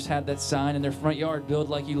street neighbors had that sign in their front yard, "Build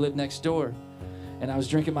like you live next door." And I was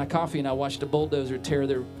drinking my coffee and I watched a bulldozer tear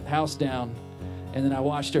their house down. And then I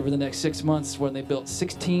watched over the next 6 months when they built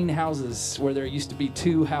 16 houses where there used to be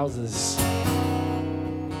 2 houses.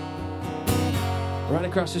 Right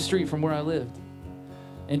across the street from where I lived.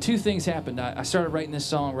 And 2 things happened. I started writing this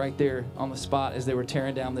song right there on the spot as they were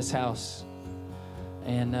tearing down this house.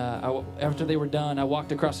 And after they were done, I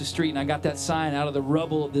walked across the street and I got that sign out of the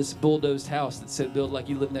rubble of this bulldozed house that said, "Build like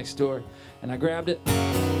you live next door." And I grabbed it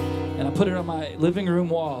and I put it on my living room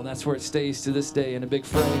wall. And that's where it stays to this day in a big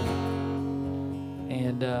frame.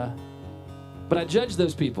 And but I judged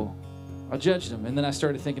those people. I judged them. And then I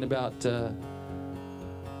started thinking about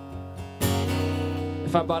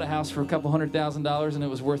if I bought a house for a couple $100,000 and it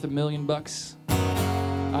was worth $1 million,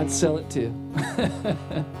 I'd sell it too.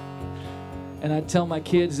 And I'd tell my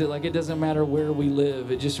kids that, like, it doesn't matter where we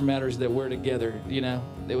live, it just matters that we're together, you know?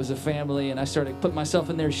 It was a family, and I started putting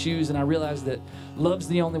myself in their shoes, and I realized that love's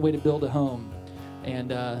the only way to build a home.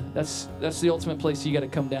 And that's the ultimate place you got to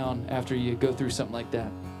come down after you go through something like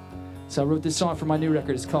that. So I wrote this song for my new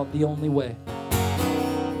record. It's called "The Only Way."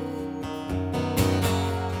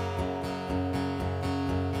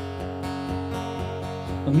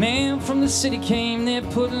 A man from the city came there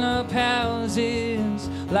putting up houses,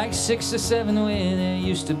 like 6 or 7 where there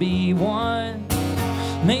used to be one.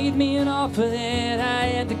 Made me an offer that I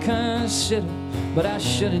had to consider, but I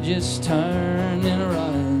should have just turned and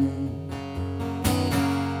run.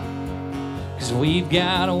 'Cause we've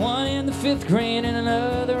got one in the 5th grade and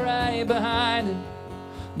another right behind it.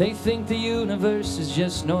 They think the universe is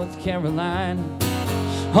just North Carolina.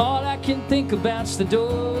 All I can think about's the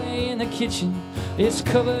doorway in the kitchen. It's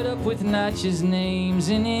covered up with not just names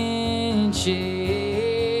and inches.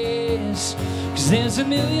 'Cause there's a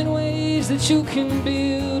million ways that you can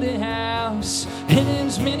build a house, and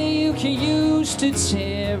there's many you can use to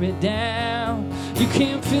tear it down. You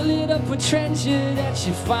can't fill it up with treasure that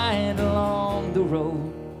you find along the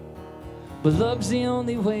road, but love's the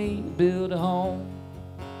only way to build a home.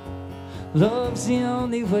 Love's the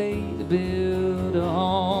only way to build a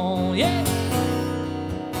home. Yeah!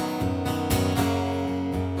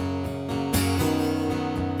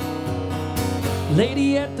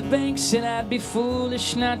 Lady at the bank said I'd be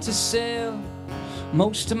foolish not to sell.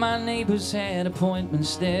 Most of my neighbors had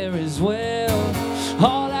appointments there as well.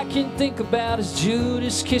 All I can think about is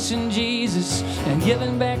Judas kissing Jesus and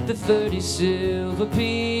giving back the 30 silver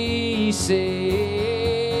pieces.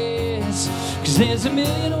 'Cause there's a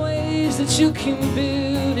million ways that you can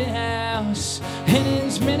build a house, and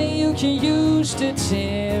there's many you can use to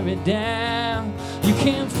tear it down. You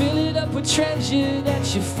can't fill it up with treasure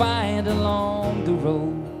that you find along the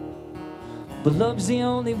road, but love's the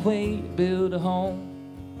only way to build a home.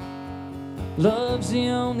 Love's the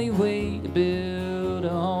only way to build a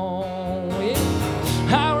home. Yeah.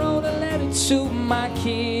 I wrote a letter to my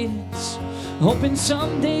kids, hoping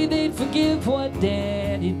someday they'd forgive what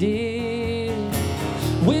Daddy did.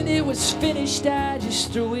 When it was finished, I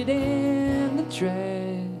just threw it in the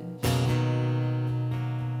trash.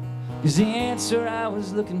 'Cause the answer I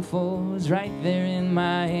was looking for was right there in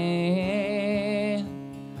my hand.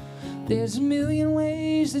 There's a million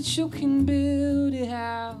ways that you can build a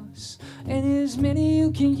house, and there's many you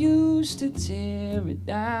can use to tear it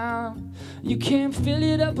down. You can't fill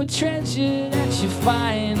it up with treasure that you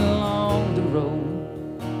find along the road,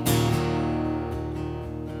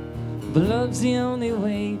 but love's the only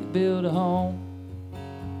way to build a home.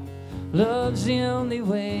 Love's the only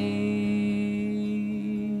way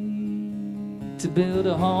to build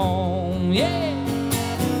a home. Yeah!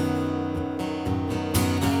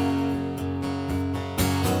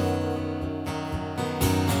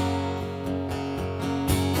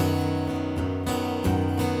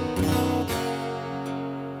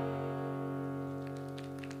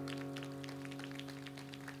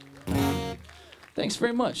 Thanks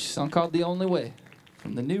very much. Song called The Only Way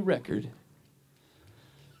from the new record.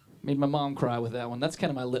 Made my mom cry with that one. That's kind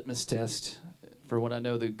of my litmus test for what I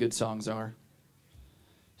know the good songs are.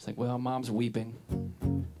 It's like, well, Mom's weeping.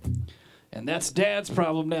 And that's Dad's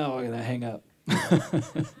problem now. I'm going to hang up.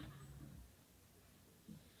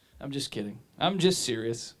 I'm just kidding. I'm just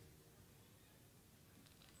serious.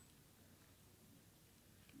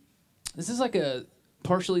 This is like a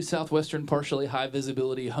partially southwestern, partially high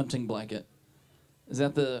visibility hunting blanket. Is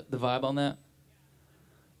that the vibe on that?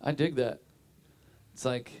 I dig that. It's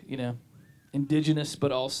like, you know, indigenous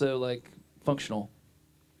but also like functional.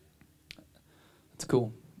 That's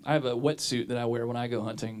cool. I have a wetsuit that I wear when I go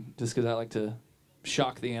hunting just because I like to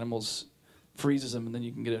shock the animals, freezes them, and then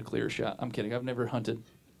you can get a clearer shot. I'm kidding. I've never hunted.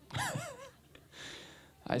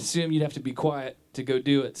 I assume you'd have to be quiet to go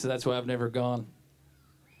do it, so that's why I've never gone.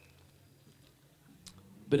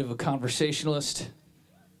 Bit of a conversationalist.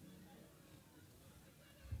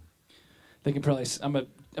 They can probably.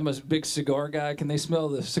 I'm a big cigar guy. Can they smell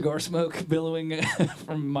the cigar smoke billowing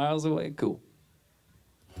from miles away? Cool.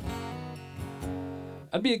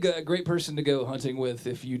 I'd be a great person to go hunting with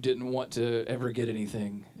if you didn't want to ever get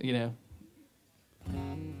anything, you know.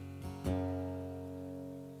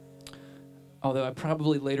 Although I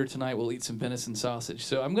probably later tonight will eat some venison sausage,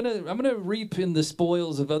 so I'm gonna reap in the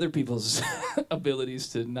spoils of other people's abilities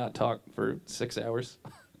to not talk for 6 hours.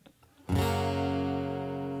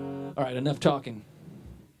 All right, enough talking.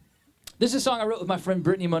 This is a song I wrote with my friend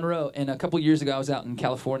Brittany Monroe, and a couple years ago I was out in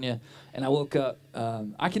California, and I woke up.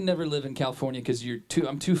 I can never live in California because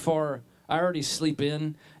I'm too far. I already sleep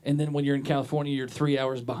in, and then when you're in California, you're 3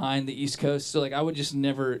 hours behind the East Coast. So like I would just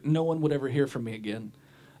never. No one would ever hear from me again.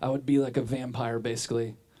 I would be like a vampire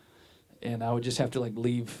basically, and I would just have to like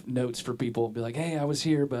leave notes for people, be like, "Hey, I was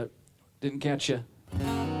here, but didn't catch you."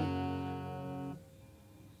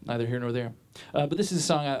 Neither here nor there. But this is a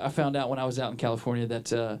song I found out when I was out in California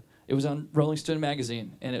that it was on Rolling Stone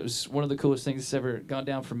magazine, and it was one of the coolest things that's ever gone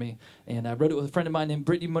down for me. And I wrote it with a friend of mine named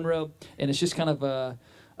Brittany Monroe, and it's just kind of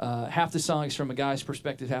half the songs from a guy's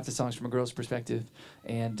perspective, half the songs from a girl's perspective,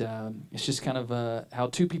 and it's just kind of how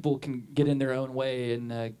two people can get in their own way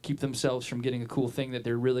and keep themselves from getting a cool thing that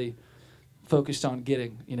they're really focused on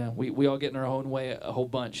getting. You know, we all get in our own way a whole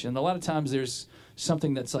bunch, and a lot of times there's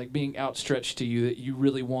something that's like being outstretched to you that you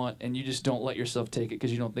really want, and you just don't let yourself take it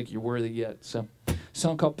because you don't think you're worthy yet. So, a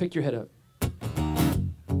song called "Pick Your Head Up."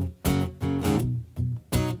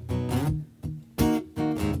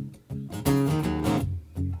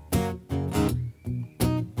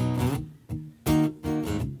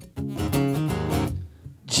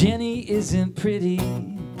 Jenny isn't pretty,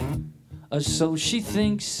 or so she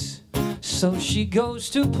thinks. So she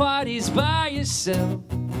goes to parties by herself,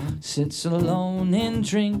 sits alone and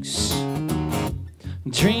drinks,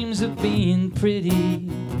 dreams of being pretty,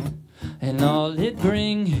 and all it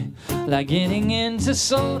bring, like getting into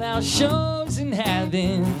sold out shows and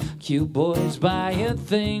having cute boys buy her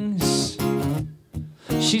things.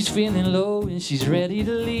 She's feeling low and she's ready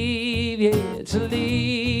to leave, yeah, to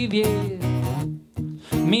leave, yeah.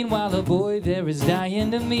 Meanwhile, a boy there is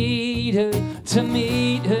dying to meet her,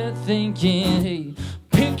 thinking, hey,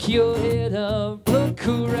 pick your head up, look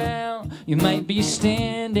around. You might be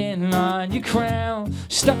standing on your crown,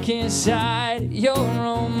 stuck inside your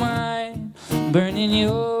own mind, burning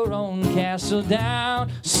your own castle down.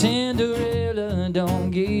 Cinderella,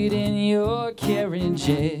 don't get in your carriage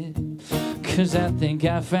yet, 'cause I think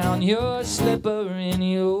I found your slipper in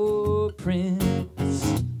your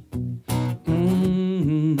prince.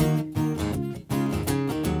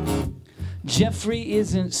 Jeffrey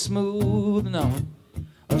isn't smooth, no,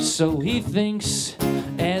 or so he thinks,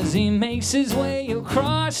 as he makes his way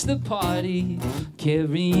across the party,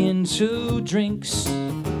 carrying 2 drinks.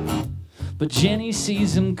 But Jenny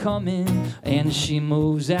sees him coming and she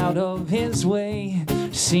moves out of his way.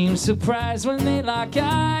 Seems surprised when they lock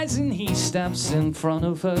eyes and he stops in front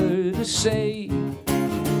of her to say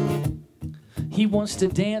he wants to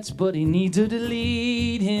dance but he needs her to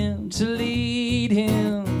lead him, to lead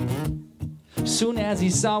him. Soon as he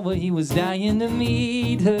saw her, he was dying to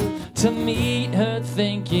meet her,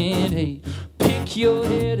 thinking, hey, pick your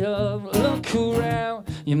head up, look around.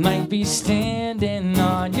 You might be standing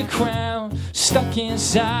on your crown, stuck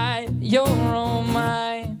inside your own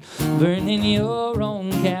mind, burning your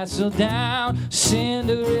own castle down.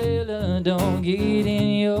 Cinderella, don't get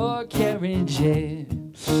in your carriage yet,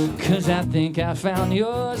 'cause I think I found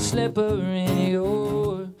your slipper in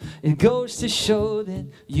your. It goes to show that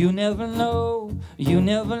you never know,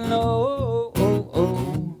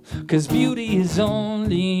 'cause beauty is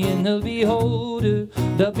only in the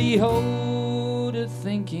beholder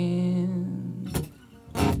thinking.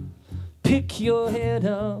 Pick your head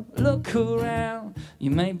up, look around.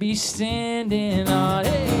 You might be standing on,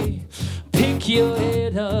 hey, pick your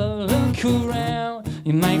head up, look around.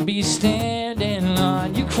 You might be standing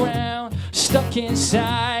on your crown, stuck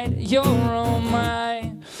inside your own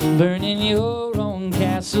mind, burning your own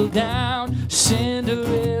castle down.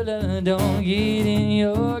 Cinderella, don't get in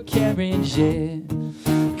your carriage yet,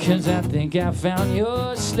 'cause I think I found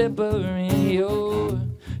your slipper in your.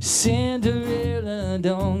 Cinderella,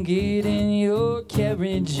 don't get in your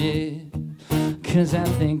carriage yet, 'cause I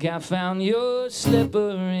think I found your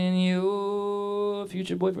slipper in your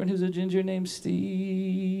future boyfriend who's a ginger named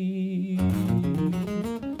Steve.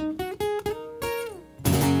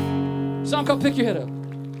 Song called Pick Your Head Up.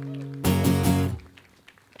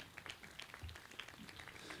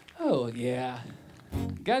 Oh, yeah.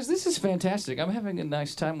 Guys, this is fantastic. I'm having a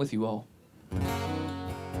nice time with you all.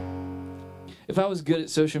 If I was good at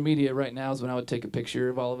social media right now is when I would take a picture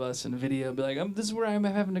of all of us and a video and be like, this is where I'm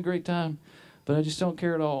having a great time. But I just don't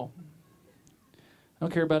care at all. I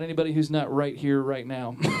don't care about anybody who's not right here right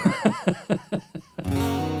now.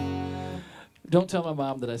 Don't tell my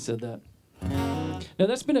mom that I said that. Now,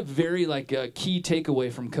 that's been a very key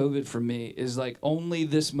takeaway from COVID for me, is like only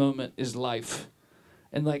this moment is life.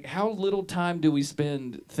 And like how little time do we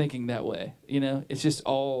spend thinking that way? You know, it's just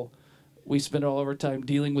we spend all of our time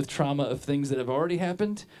dealing with trauma of things that have already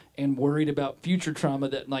happened and worried about future trauma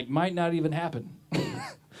that like might not even happen.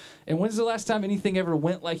 And when's the last time anything ever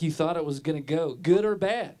went like you thought it was going to go, good or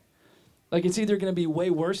bad? Like it's either going to be way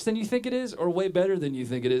worse than you think it is or way better than you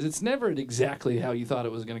think it is. It's never exactly how you thought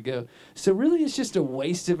it was going to go. So really it's just a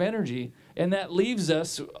waste of energy. And that leaves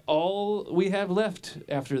us, all we have left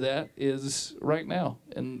after that is right now.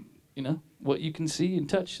 And, you know, what you can see and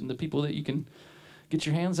touch and the people that you can get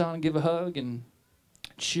your hands on and give a hug and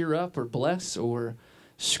cheer up or bless or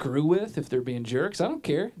screw with if they're being jerks. I don't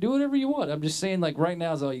care. Do whatever you want. I'm just saying, like, right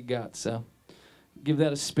now is all you got. So give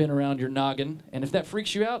that a spin around your noggin. And if that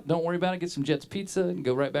freaks you out, don't worry about it. Get some Jets Pizza and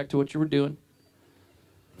go right back to what you were doing.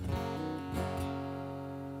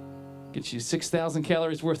 Get you 6,000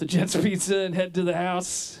 calories worth of Jets Pizza and head to the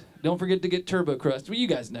house. Don't forget to get Turbo Crust. Well, you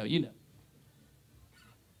guys know. You know.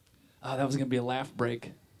 Oh, that was going to be a laugh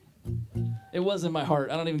break. It was in my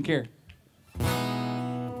heart. I don't even care.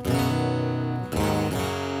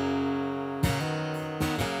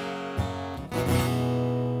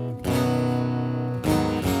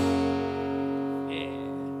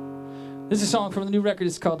 This is a song from the new record.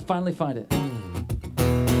 It's called Finally Find It.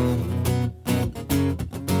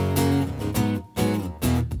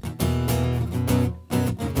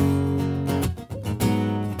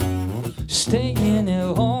 staying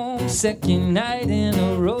at home, second night in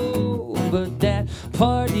a row. But that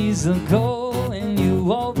party's a go, and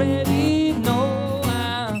you already know.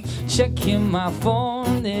 I'm checking my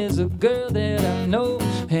phone, there's a girl that I know,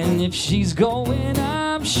 and if she's going,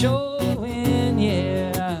 I'm showing,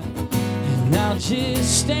 yeah. And I'll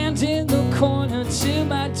just stand in the corner till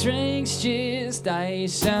my drink's just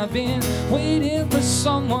ice. I've been waiting for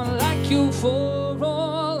someone like you for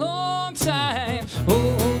a long time.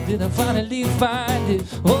 Oh, did I finally find it?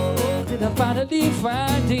 Oh, did I finally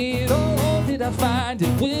find it? Oh, did I find it?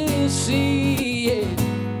 We'll see, yeah.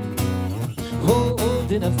 Oh,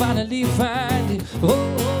 did I finally find it?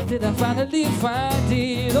 Oh, did I finally find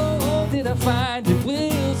it? Oh, did I find it?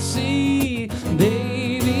 We'll see,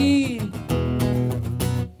 baby.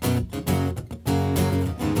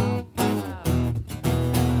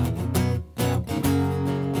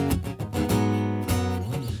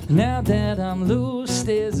 Now that I'm loose,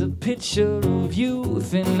 there's a picture of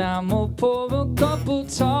youth, and I'm gonna pour a couple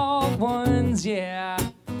tall ones, yeah,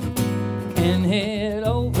 and head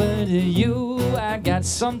over to you. I got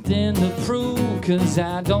something to prove, 'cause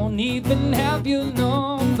I don't even have your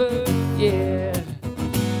number, yeah.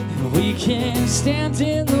 We can stand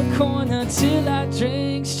in the corner till our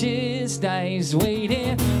drinks just ice,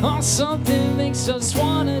 waiting on something makes us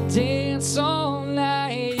wanna dance all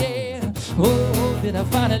night, yeah. Oh, did I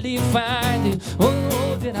finally find it?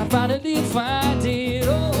 Oh, did I finally find it?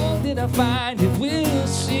 Oh, did I find it? We'll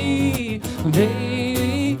see,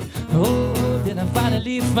 baby. Oh, did I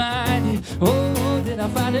finally find it? Oh, did I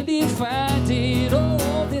finally find it?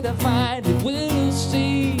 Oh, did I find it? We'll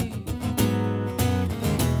see.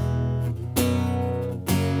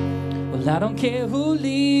 Well, I don't care who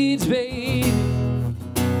leads, baby,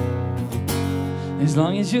 as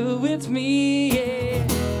long as you're with me, yeah.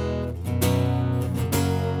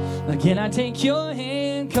 Can I take your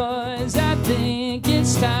hand, 'cause I think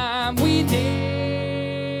it's time we dance.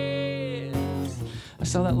 I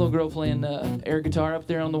saw that little girl playing air guitar up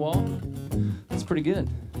there on the wall. That's pretty good.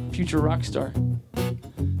 Future rock star.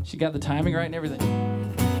 She got the timing right and everything.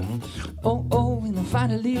 Oh, oh, when I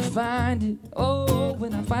finally find it. Oh,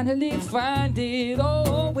 when I finally find it.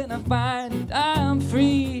 Oh, when I find it, I'm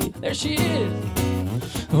free. There she is.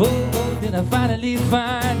 Oh, did I finally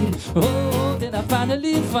find it? Oh, did I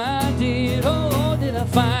finally find it? Oh, did I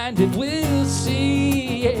find it? We'll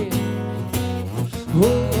see, yeah.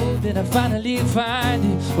 Oh, did I finally find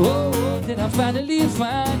it? Oh, did I finally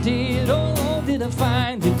find it? Oh, did I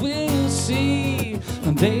find it? We'll see,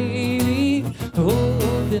 baby.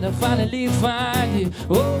 Oh, did I finally find it?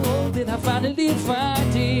 Oh, did I finally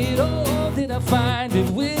find it? Oh, did I find it?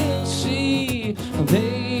 We'll see,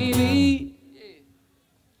 baby.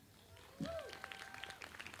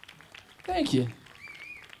 Thank you.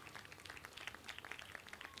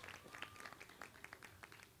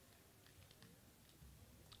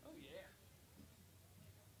 Oh, yeah.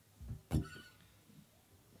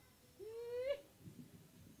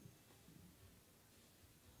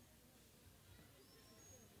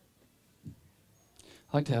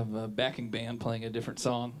 I like to have a backing band playing a different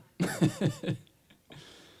song.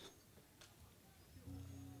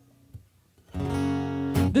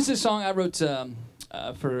 This is a song I wrote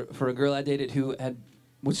for a girl I dated who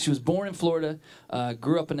she was born in Florida,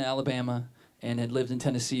 grew up in Alabama, and had lived in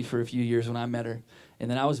Tennessee for a few years when I met her. And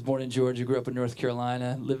then I was born in Georgia, grew up in North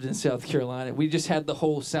Carolina, lived in South Carolina. We just had the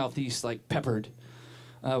whole Southeast like peppered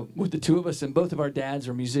with the two of us, and both of our dads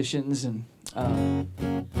are musicians. And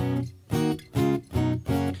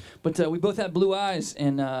but we both had blue eyes,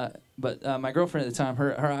 and but my girlfriend at the time,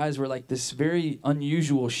 her eyes were like this very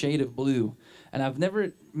unusual shade of blue. And I've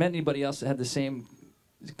never met anybody else that had the same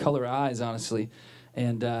color eyes, honestly.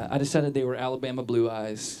 And I decided they were Alabama blue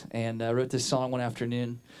eyes. And I wrote this song one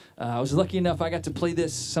afternoon. I was lucky enough I got to play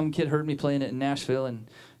this. Some kid heard me playing it in Nashville, and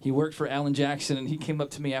he worked for Alan Jackson. And he came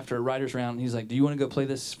up to me after a writer's round, and he's like, "Do you want to go play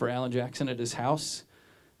this for Alan Jackson at his house?"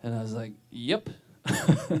 And I was like, "Yep."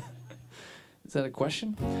 Is that a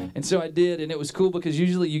question? And so I did, and it was cool because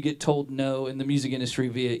usually you get told no in the music industry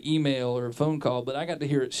via email or phone call, but I got to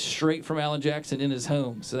hear it straight from Alan Jackson in his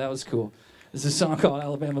home, so that was cool. This is a song called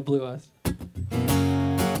Alabama Blue Eyes.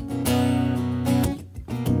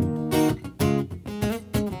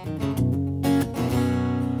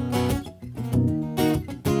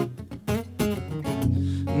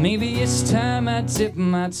 Maybe it's time I dip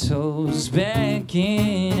my toes back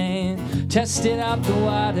in and test it out the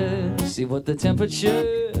water, see what the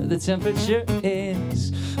temperature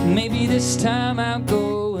is. Maybe this time I'll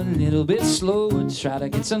go a little bit slower, try to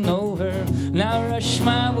get to know her, not rush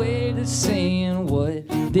my way to saying what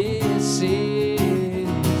this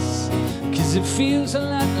is. 'Cause 'cause it feels a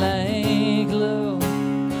lot like love,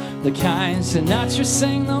 the kind Sinatra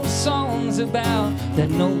sang those songs about that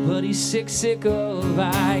nobody's sick of.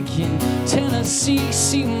 I can Tennessee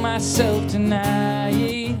see myself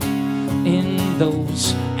tonight in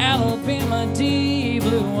those Alabama deep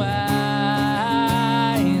blue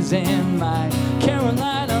eyes, and my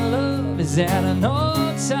Carolina love is at an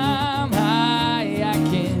all-time high. I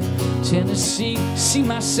can Tennessee see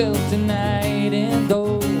myself tonight in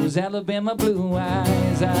those Alabama blue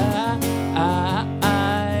eyes.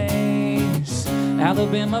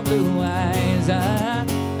 Alabama blue eyes.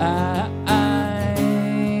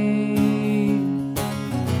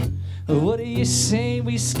 What do you say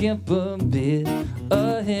we skip a bit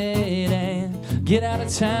ahead and get out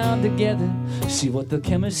of town together? See what the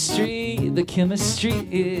chemistry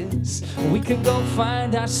is. We could go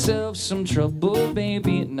find ourselves some trouble,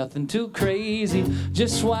 baby. Nothing too crazy,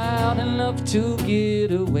 just wild enough to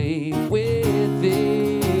get away with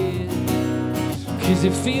it. 'Cause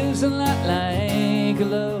it feels a lot like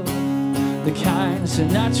love, the kind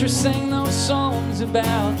Sinatra sang those songs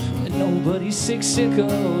about that nobody's sick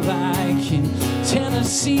of. I can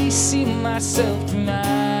Tennessee see myself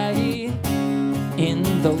tonight in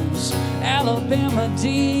those Alabama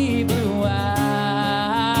deep blue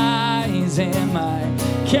eyes, and my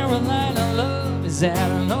Carolina love is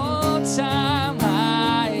at an all-time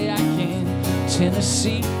high. I can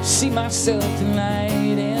Tennessee see myself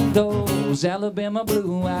tonight in those Alabama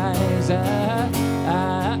blue eyes.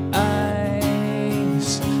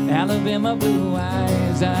 Alabama blue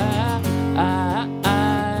eyes. Yeah.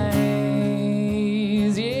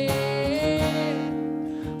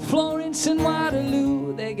 Florence and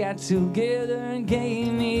Waterloo, they got together and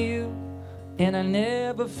gave me you, and I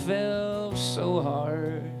never felt so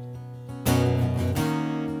hard.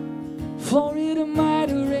 Florida might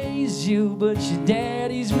have raised you, but your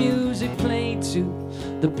daddy's music played to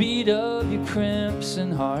the beat of your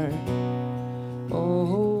crimson heart.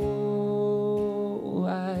 Oh,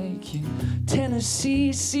 I can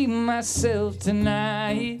Tennessee see myself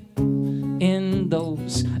tonight in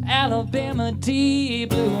those Alabama deep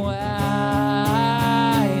blue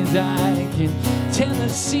eyes. I can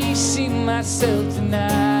Tennessee see myself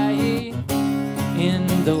tonight in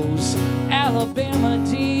those Alabama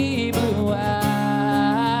deep blue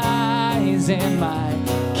eyes, and my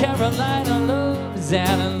Carolina love is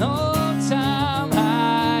at an all-time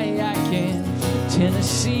high. I can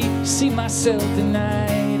Tennessee see myself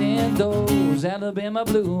tonight in those Alabama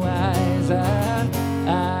blue eyes.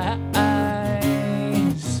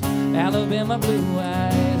 Alabama blue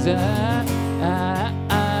eyes. Yeah.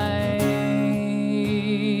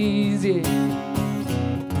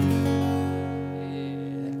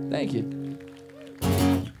 Thank you.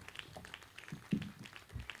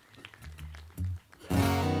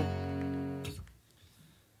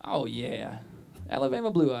 Oh yeah,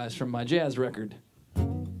 Alabama Blue Eyes from my jazz record. A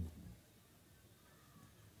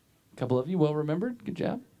couple of you well remembered. Good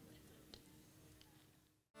job.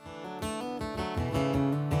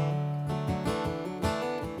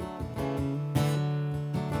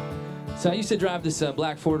 So I used to drive this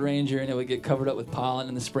black Ford Ranger, and it would get covered up with pollen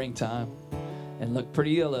in the springtime and look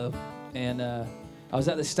pretty yellow. And I was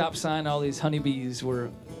at the stop sign, all these honeybees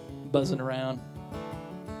were buzzing around.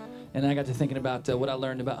 And I got to thinking about what I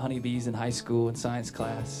learned about honeybees in high school in science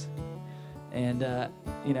class. And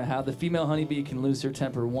you know, how the female honeybee can lose her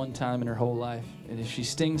temper one time in her whole life. And if she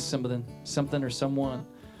stings something or someone,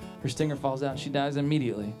 her stinger falls out and she dies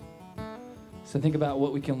immediately. So think about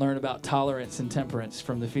what we can learn about tolerance and temperance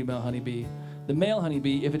from the female honeybee. The male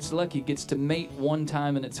honeybee, if it's lucky, gets to mate one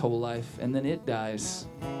time in its whole life, and then it dies.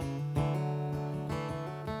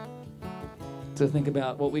 So think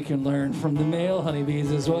about what we can learn from the male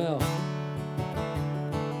honeybees as well.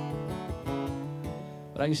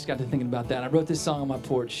 But I just got to thinking about that. I wrote this song on my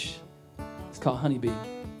porch. It's called Honeybee.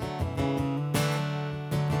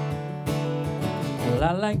 Well,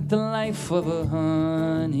 I like the life of a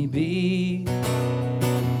honeybee.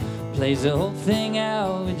 Plays the whole thing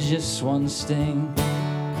out with just one sting.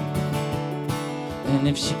 And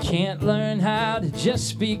if she can't learn how to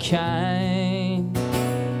just be kind,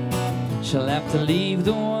 she'll have to leave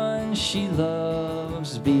the one she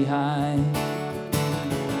loves behind.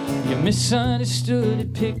 You're misunderstood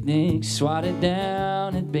at picnics, swatted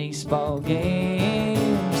down at baseball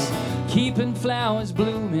games, keeping flowers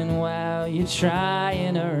blooming while you try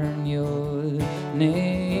and earn your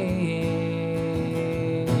name.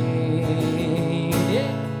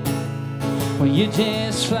 Yeah. Well, you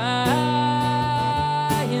just flying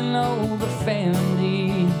over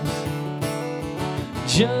families,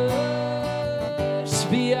 just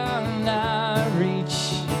beyond our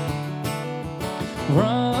reach.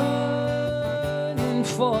 running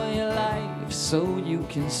for your life so you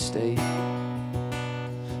can stay.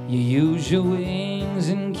 You use your wings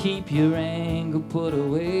and keep your anger put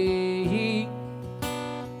away,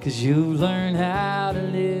 'cause you learn how to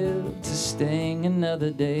live to sting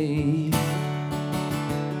another day.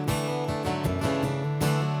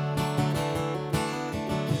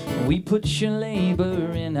 We put your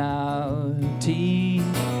labor in our teeth,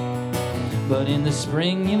 but in the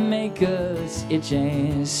spring you make us itch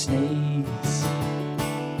as snakes.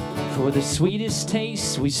 For the sweetest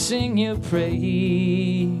taste we sing your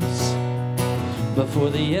praise, but for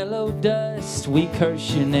the yellow dust we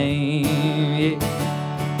curse your name.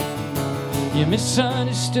 You're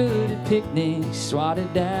misunderstood at picnics,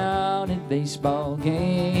 swatted down at baseball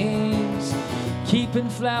games, keeping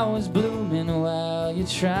flowers blooming while you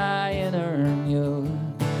try and earn your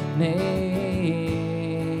name.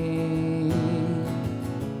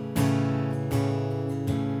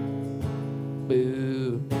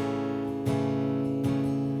 Boo.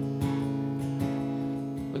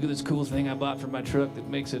 Look at this cool thing I bought for my truck that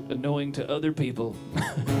makes it annoying to other people.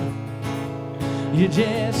 You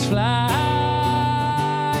just flying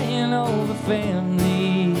over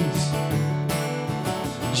families,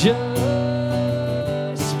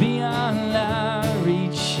 just beyond our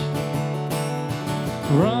reach,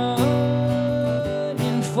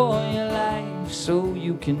 running for your life so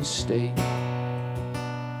you can stay.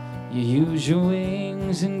 You use your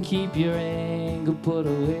wings and keep your anger put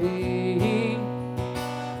away,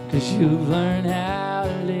 'cause you've learned how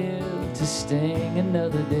to live to sting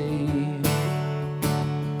another day.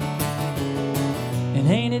 And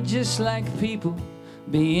ain't it just like people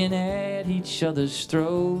being at each other's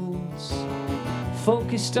throats,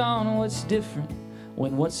 focused on what's different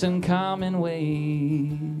when what's in common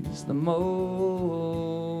weighs the most?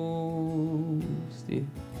 Yeah.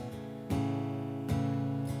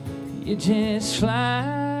 You're just flying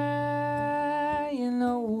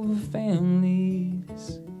over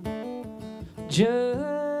families,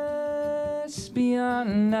 just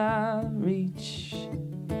beyond our reach,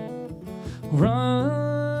 running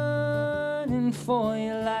for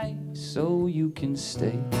your life so you can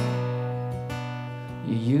stay.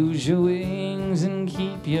 You use your wings and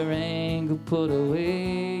keep your anger put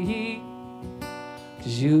away,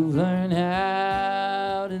 'cause you've learned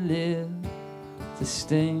how to live to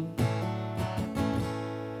sting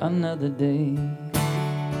another day.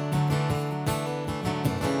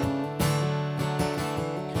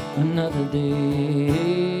 Another day.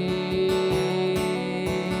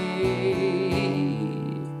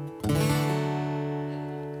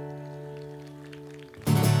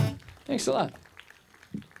 Thanks a lot.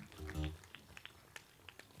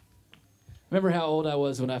 Remember how old I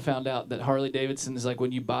was when I found out that Harley Davidson is like,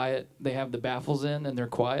 when you buy it, they have the baffles in and they're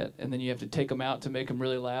quiet, and then you have to take them out to make them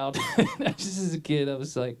really loud. Just as a kid, I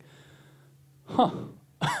was like, huh.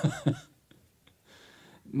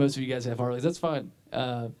 Most of you guys have Harleys. That's fine.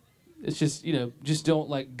 It's just, you know, just don't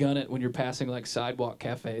like gun it when you're passing like sidewalk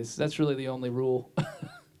cafes. That's really the only rule.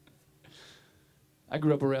 I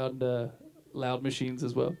grew up around loud machines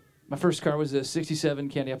as well. My first car was a '67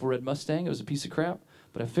 Candy Apple Red Mustang. It was a piece of crap,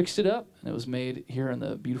 but I fixed it up, and it was made here in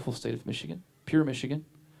the beautiful state of Michigan, pure Michigan.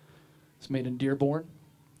 It's made in Dearborn.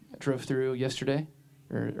 I drove through yesterday,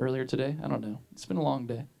 or earlier today. I don't know. It's been a long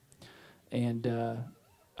day. And I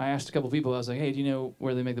asked a couple people, I was like, hey, do you know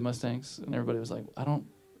where they make the Mustangs? And everybody was like, I don't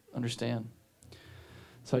understand.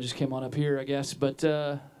 So I just came on up here, I guess, but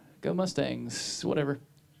go Mustangs, whatever.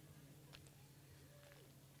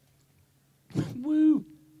 Woo!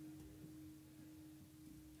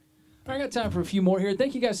 I got time for a few more here.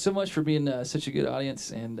 Thank you guys so much for being such a good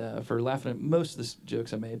audience and for laughing at most of the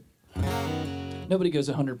jokes I made. Nobody goes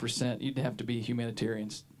 100%. You'd have to be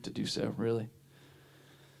humanitarians to do so, really.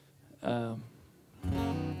 Got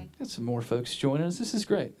some more folks joining us. This is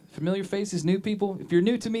great. Familiar faces, new people. If you're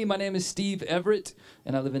new to me, my name is Steve Everett,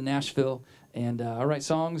 and I live in Nashville. And I write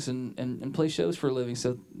songs and play shows for a living,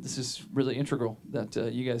 so this is really integral that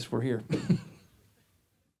you guys were here.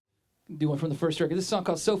 Do one from the first record. This song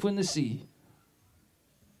called Sofa in the Sea.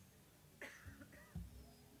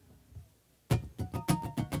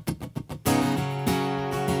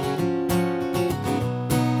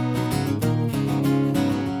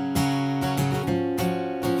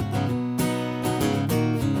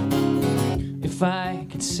 If I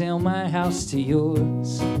could sell my house to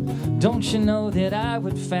yours, don't you know that I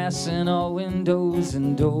would fasten all windows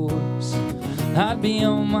and doors? I'd be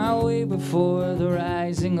on my way before the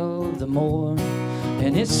rising of the morn,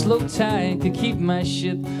 and its slow tide could keep my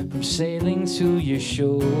ship from sailing to your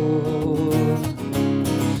shore.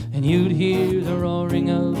 and you'd hear the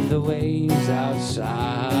roaring of the waves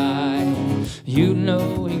outside. You'd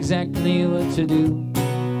know exactly what to do,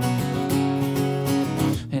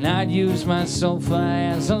 and I'd use my sofa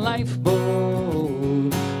as a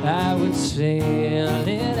lifeboat. I would sail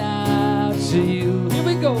it out to you. Here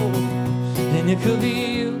we go. And it could be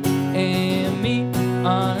you and me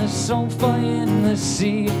on a sofa in the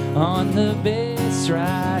sea, on the best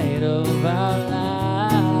ride of our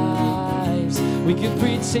lives. We could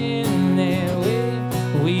pretend that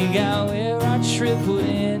we got where our trip would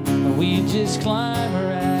end, and we'd just climb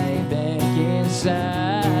right back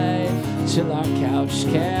inside till our couch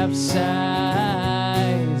capsized,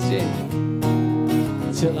 yeah.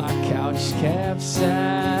 Till our couch capsized.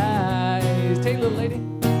 Hey, little lady.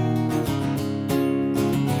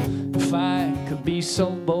 If I could be so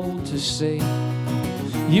bold to say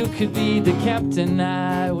you could be the captain,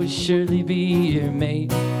 I would surely be your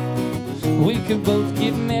mate. We could both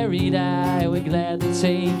get married, I would gladly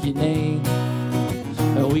take your name.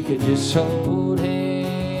 Or we could just hold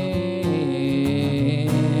hands,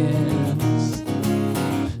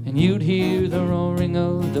 and you'd hear the roaring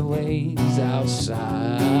of the waves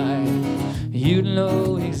outside. You'd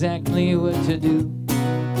know exactly what to do,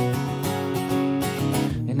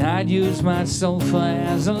 and I'd use my sofa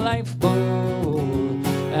as a lifeboat.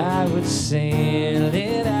 I would sail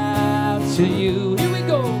it out to you. Here we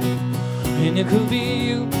go. And it could be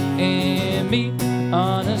you and me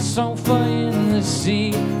on a sofa in the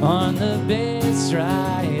sea, on the best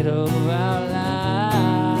ride of our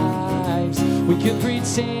lives. We could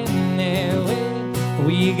pretend that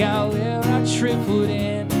we got where our trip would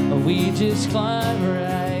end, or we just climb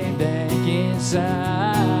right back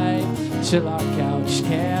inside till our couch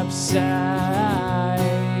capsized,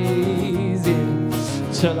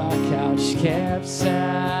 yeah. Till our couch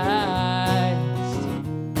capsized.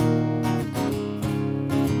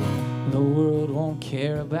 The world won't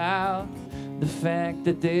care about the fact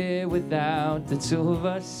that they're without the two of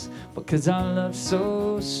us, because our love's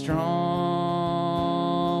so strong,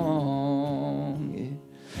 yeah.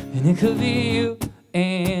 And it could be you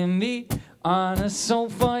and me on a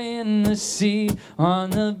sofa in the sea, on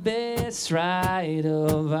the best ride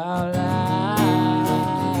of our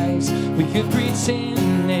lives. We could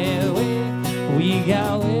pretend that we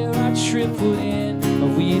got where our trip would end, or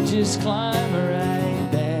we just climb right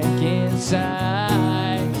back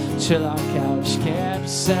inside till our couch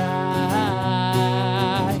capsized,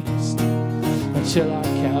 till our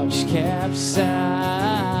couch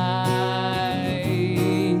capsized.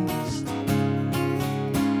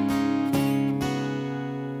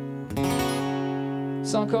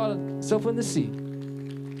 Song called Sofa in the Sea.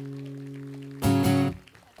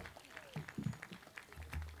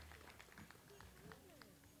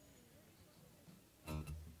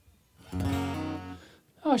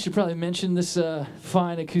 Oh, I should probably mention this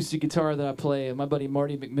fine acoustic guitar that I play. My buddy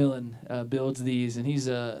Marty McMillan builds these, and he's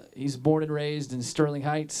born and raised in Sterling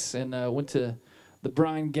Heights, and went to the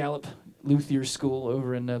Brian Gallup Luthier School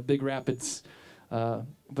over in Big Rapids.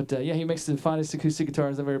 But yeah, he makes the finest acoustic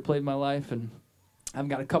guitars I've ever played in my life, and I've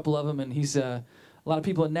got a couple of them. And he's a lot of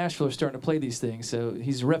people in Nashville are starting to play these things, so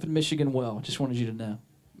he's repping Michigan well. Just wanted you to know,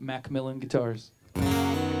 Macmillan Guitars.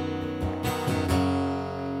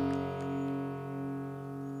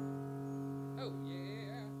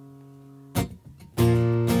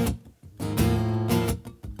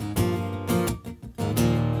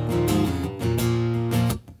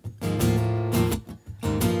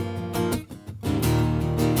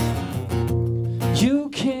 You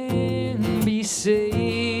can be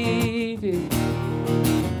safe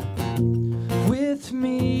with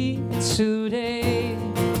me today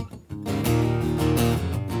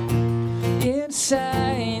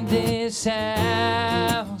inside this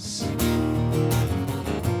house.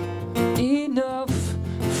 Enough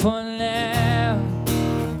for now.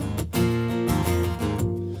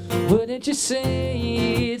 Wouldn't you say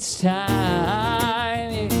it's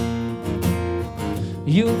time?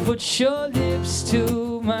 You put your lips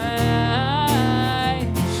to mine,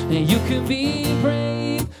 and you can be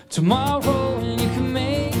brave tomorrow, and you can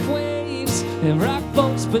make waves and rock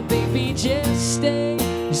boats, but baby, just stay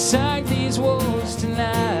inside these walls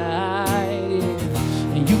tonight.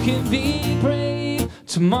 Yeah. And you can be brave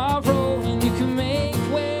tomorrow, and you can make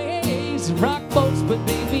waves and rock boats, but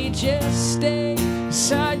baby, just stay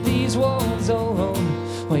inside these walls. Oh,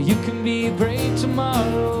 well, you can be brave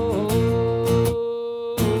tomorrow.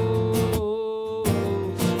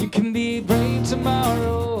 Can be brave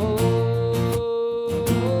tomorrow.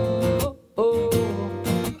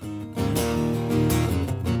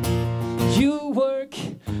 You work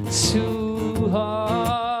too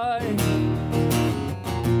hard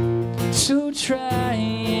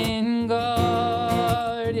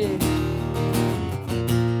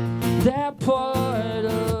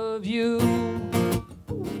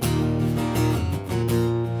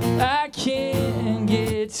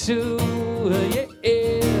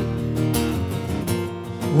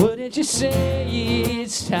Wouldn't you say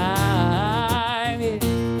it's time? Yeah.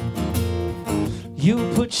 You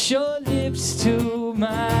put your lips to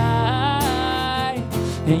mine,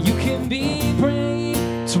 and you can be brave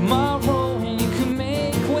tomorrow, and you can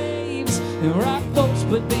make waves and rock boats,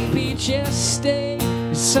 but baby, just stay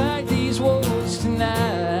inside these walls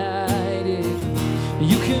tonight. Yeah.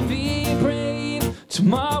 You can be brave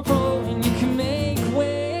tomorrow, and you can make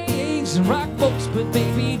waves and rock boats, but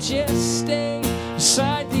baby, just stay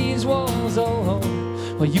inside these walls. Oh,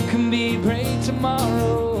 well, you can be brave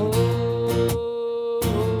tomorrow.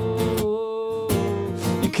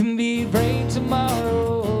 You can be brave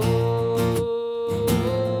tomorrow.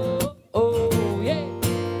 Oh, yeah.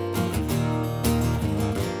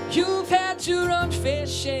 You've had your unfair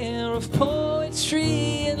share of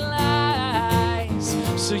poetry and lies,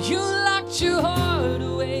 so you locked your heart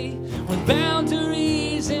away with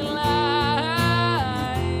boundaries and lies.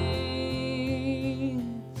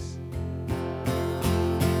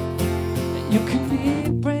 You can be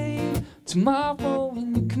brave tomorrow,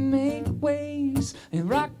 and you can make waves and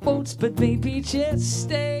rock boats, but baby, just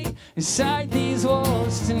stay inside these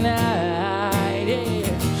walls tonight.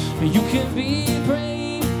 Yeah. You can be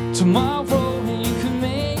brave tomorrow, and you can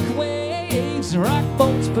make waves and rock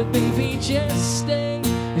boats, but baby, just stay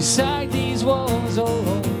inside these walls. Oh,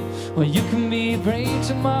 well, you can be brave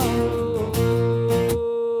tomorrow.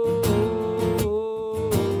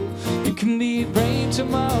 You can be brave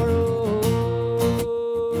tomorrow.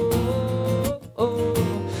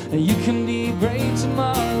 You can be brave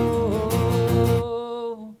tomorrow.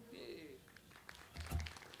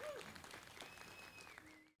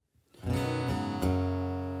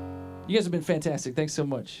 You guys have been fantastic. Thanks so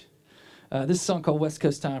much. This is a song called West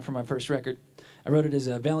Coast Time from my first record. I wrote it as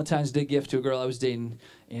a Valentine's Day gift to a girl I was dating,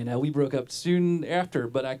 and we broke up soon after,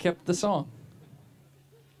 but I kept the song.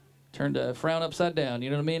 Turned a frown upside down, you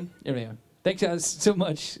know what I mean? Anyway, thanks guys so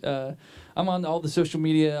much. I'm on all the social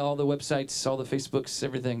media, all the websites, all the Facebooks,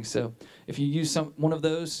 everything. So if you use one of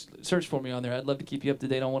those, search for me on there. I'd love to keep you up to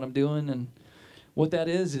date on what I'm doing. And what that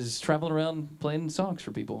is traveling around playing songs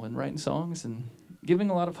for people and writing songs and giving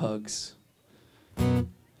a lot of hugs. Here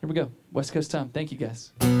we go. West Coast Time. Thank you,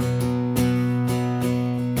 guys.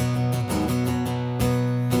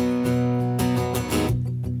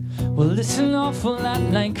 Well, it's an awful lot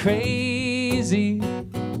like crazy,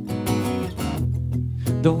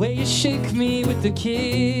 the way you shake me with the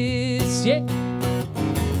kiss, yeah.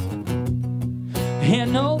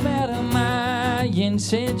 And no matter my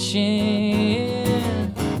intention,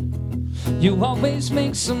 you always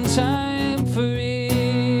make some time for it,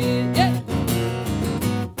 yeah.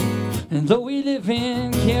 And though we live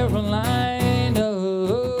in Carolina,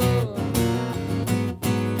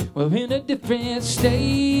 we're in a different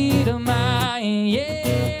state of mind,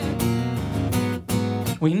 yeah.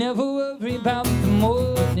 We never worry about the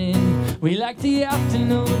morning, we like the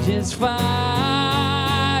afternoon just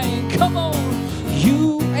fine. Come on,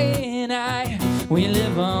 you and I, we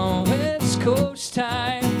live on West Coast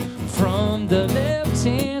time, from the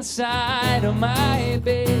left-hand side of my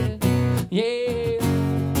bed, yeah.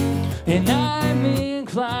 And I'm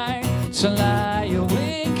inclined to lie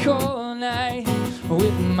awake all night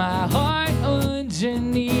with my heart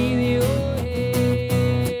underneath your head.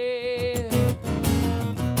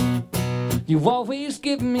 You always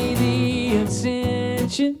give me the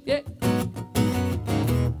attention, yeah,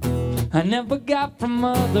 I never got from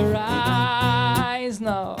other eyes,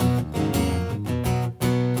 no.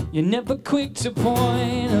 You're never quick to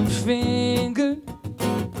point a finger,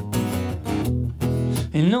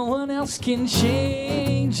 and no one else can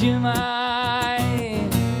change your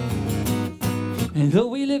mind. And though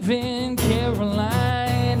we live in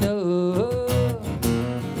Carolina,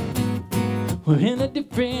 we're in a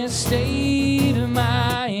different state of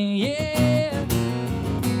mind, yeah.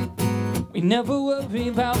 We never worry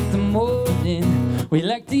about the morning, we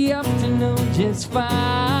like the afternoon just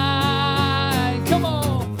fine. Come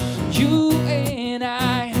on, you and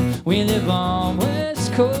I, we live on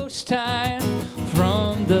West Coast time,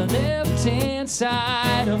 from the left-hand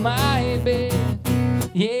side of my bed,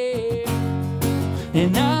 yeah.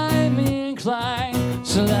 And I'm inclined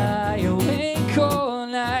to lie awake all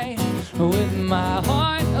night with my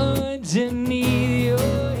heart underneath your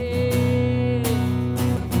head.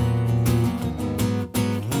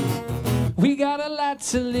 We got a lot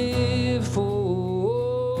to live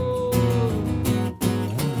for,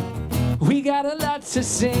 we got a lot to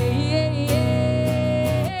say.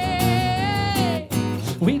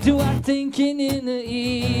 We do our thinking in the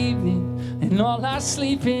evening and all our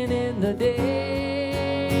sleeping in the day.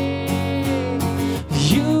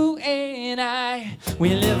 You and I,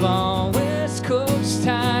 we live on West Coast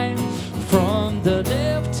time,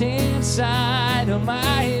 left-hand side of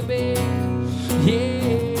my bed.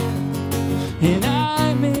 Yeah, and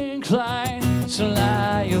I'm inclined to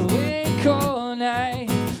lie awake all night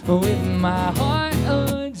with my heart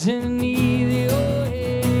underneath your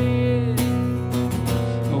head,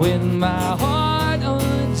 with my heart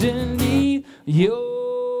underneath your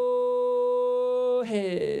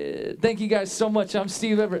head. Thank you guys so much. I'm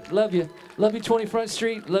Steve Everett. Love you. Love you 20 Front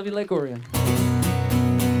Street. Love you Lake Orion.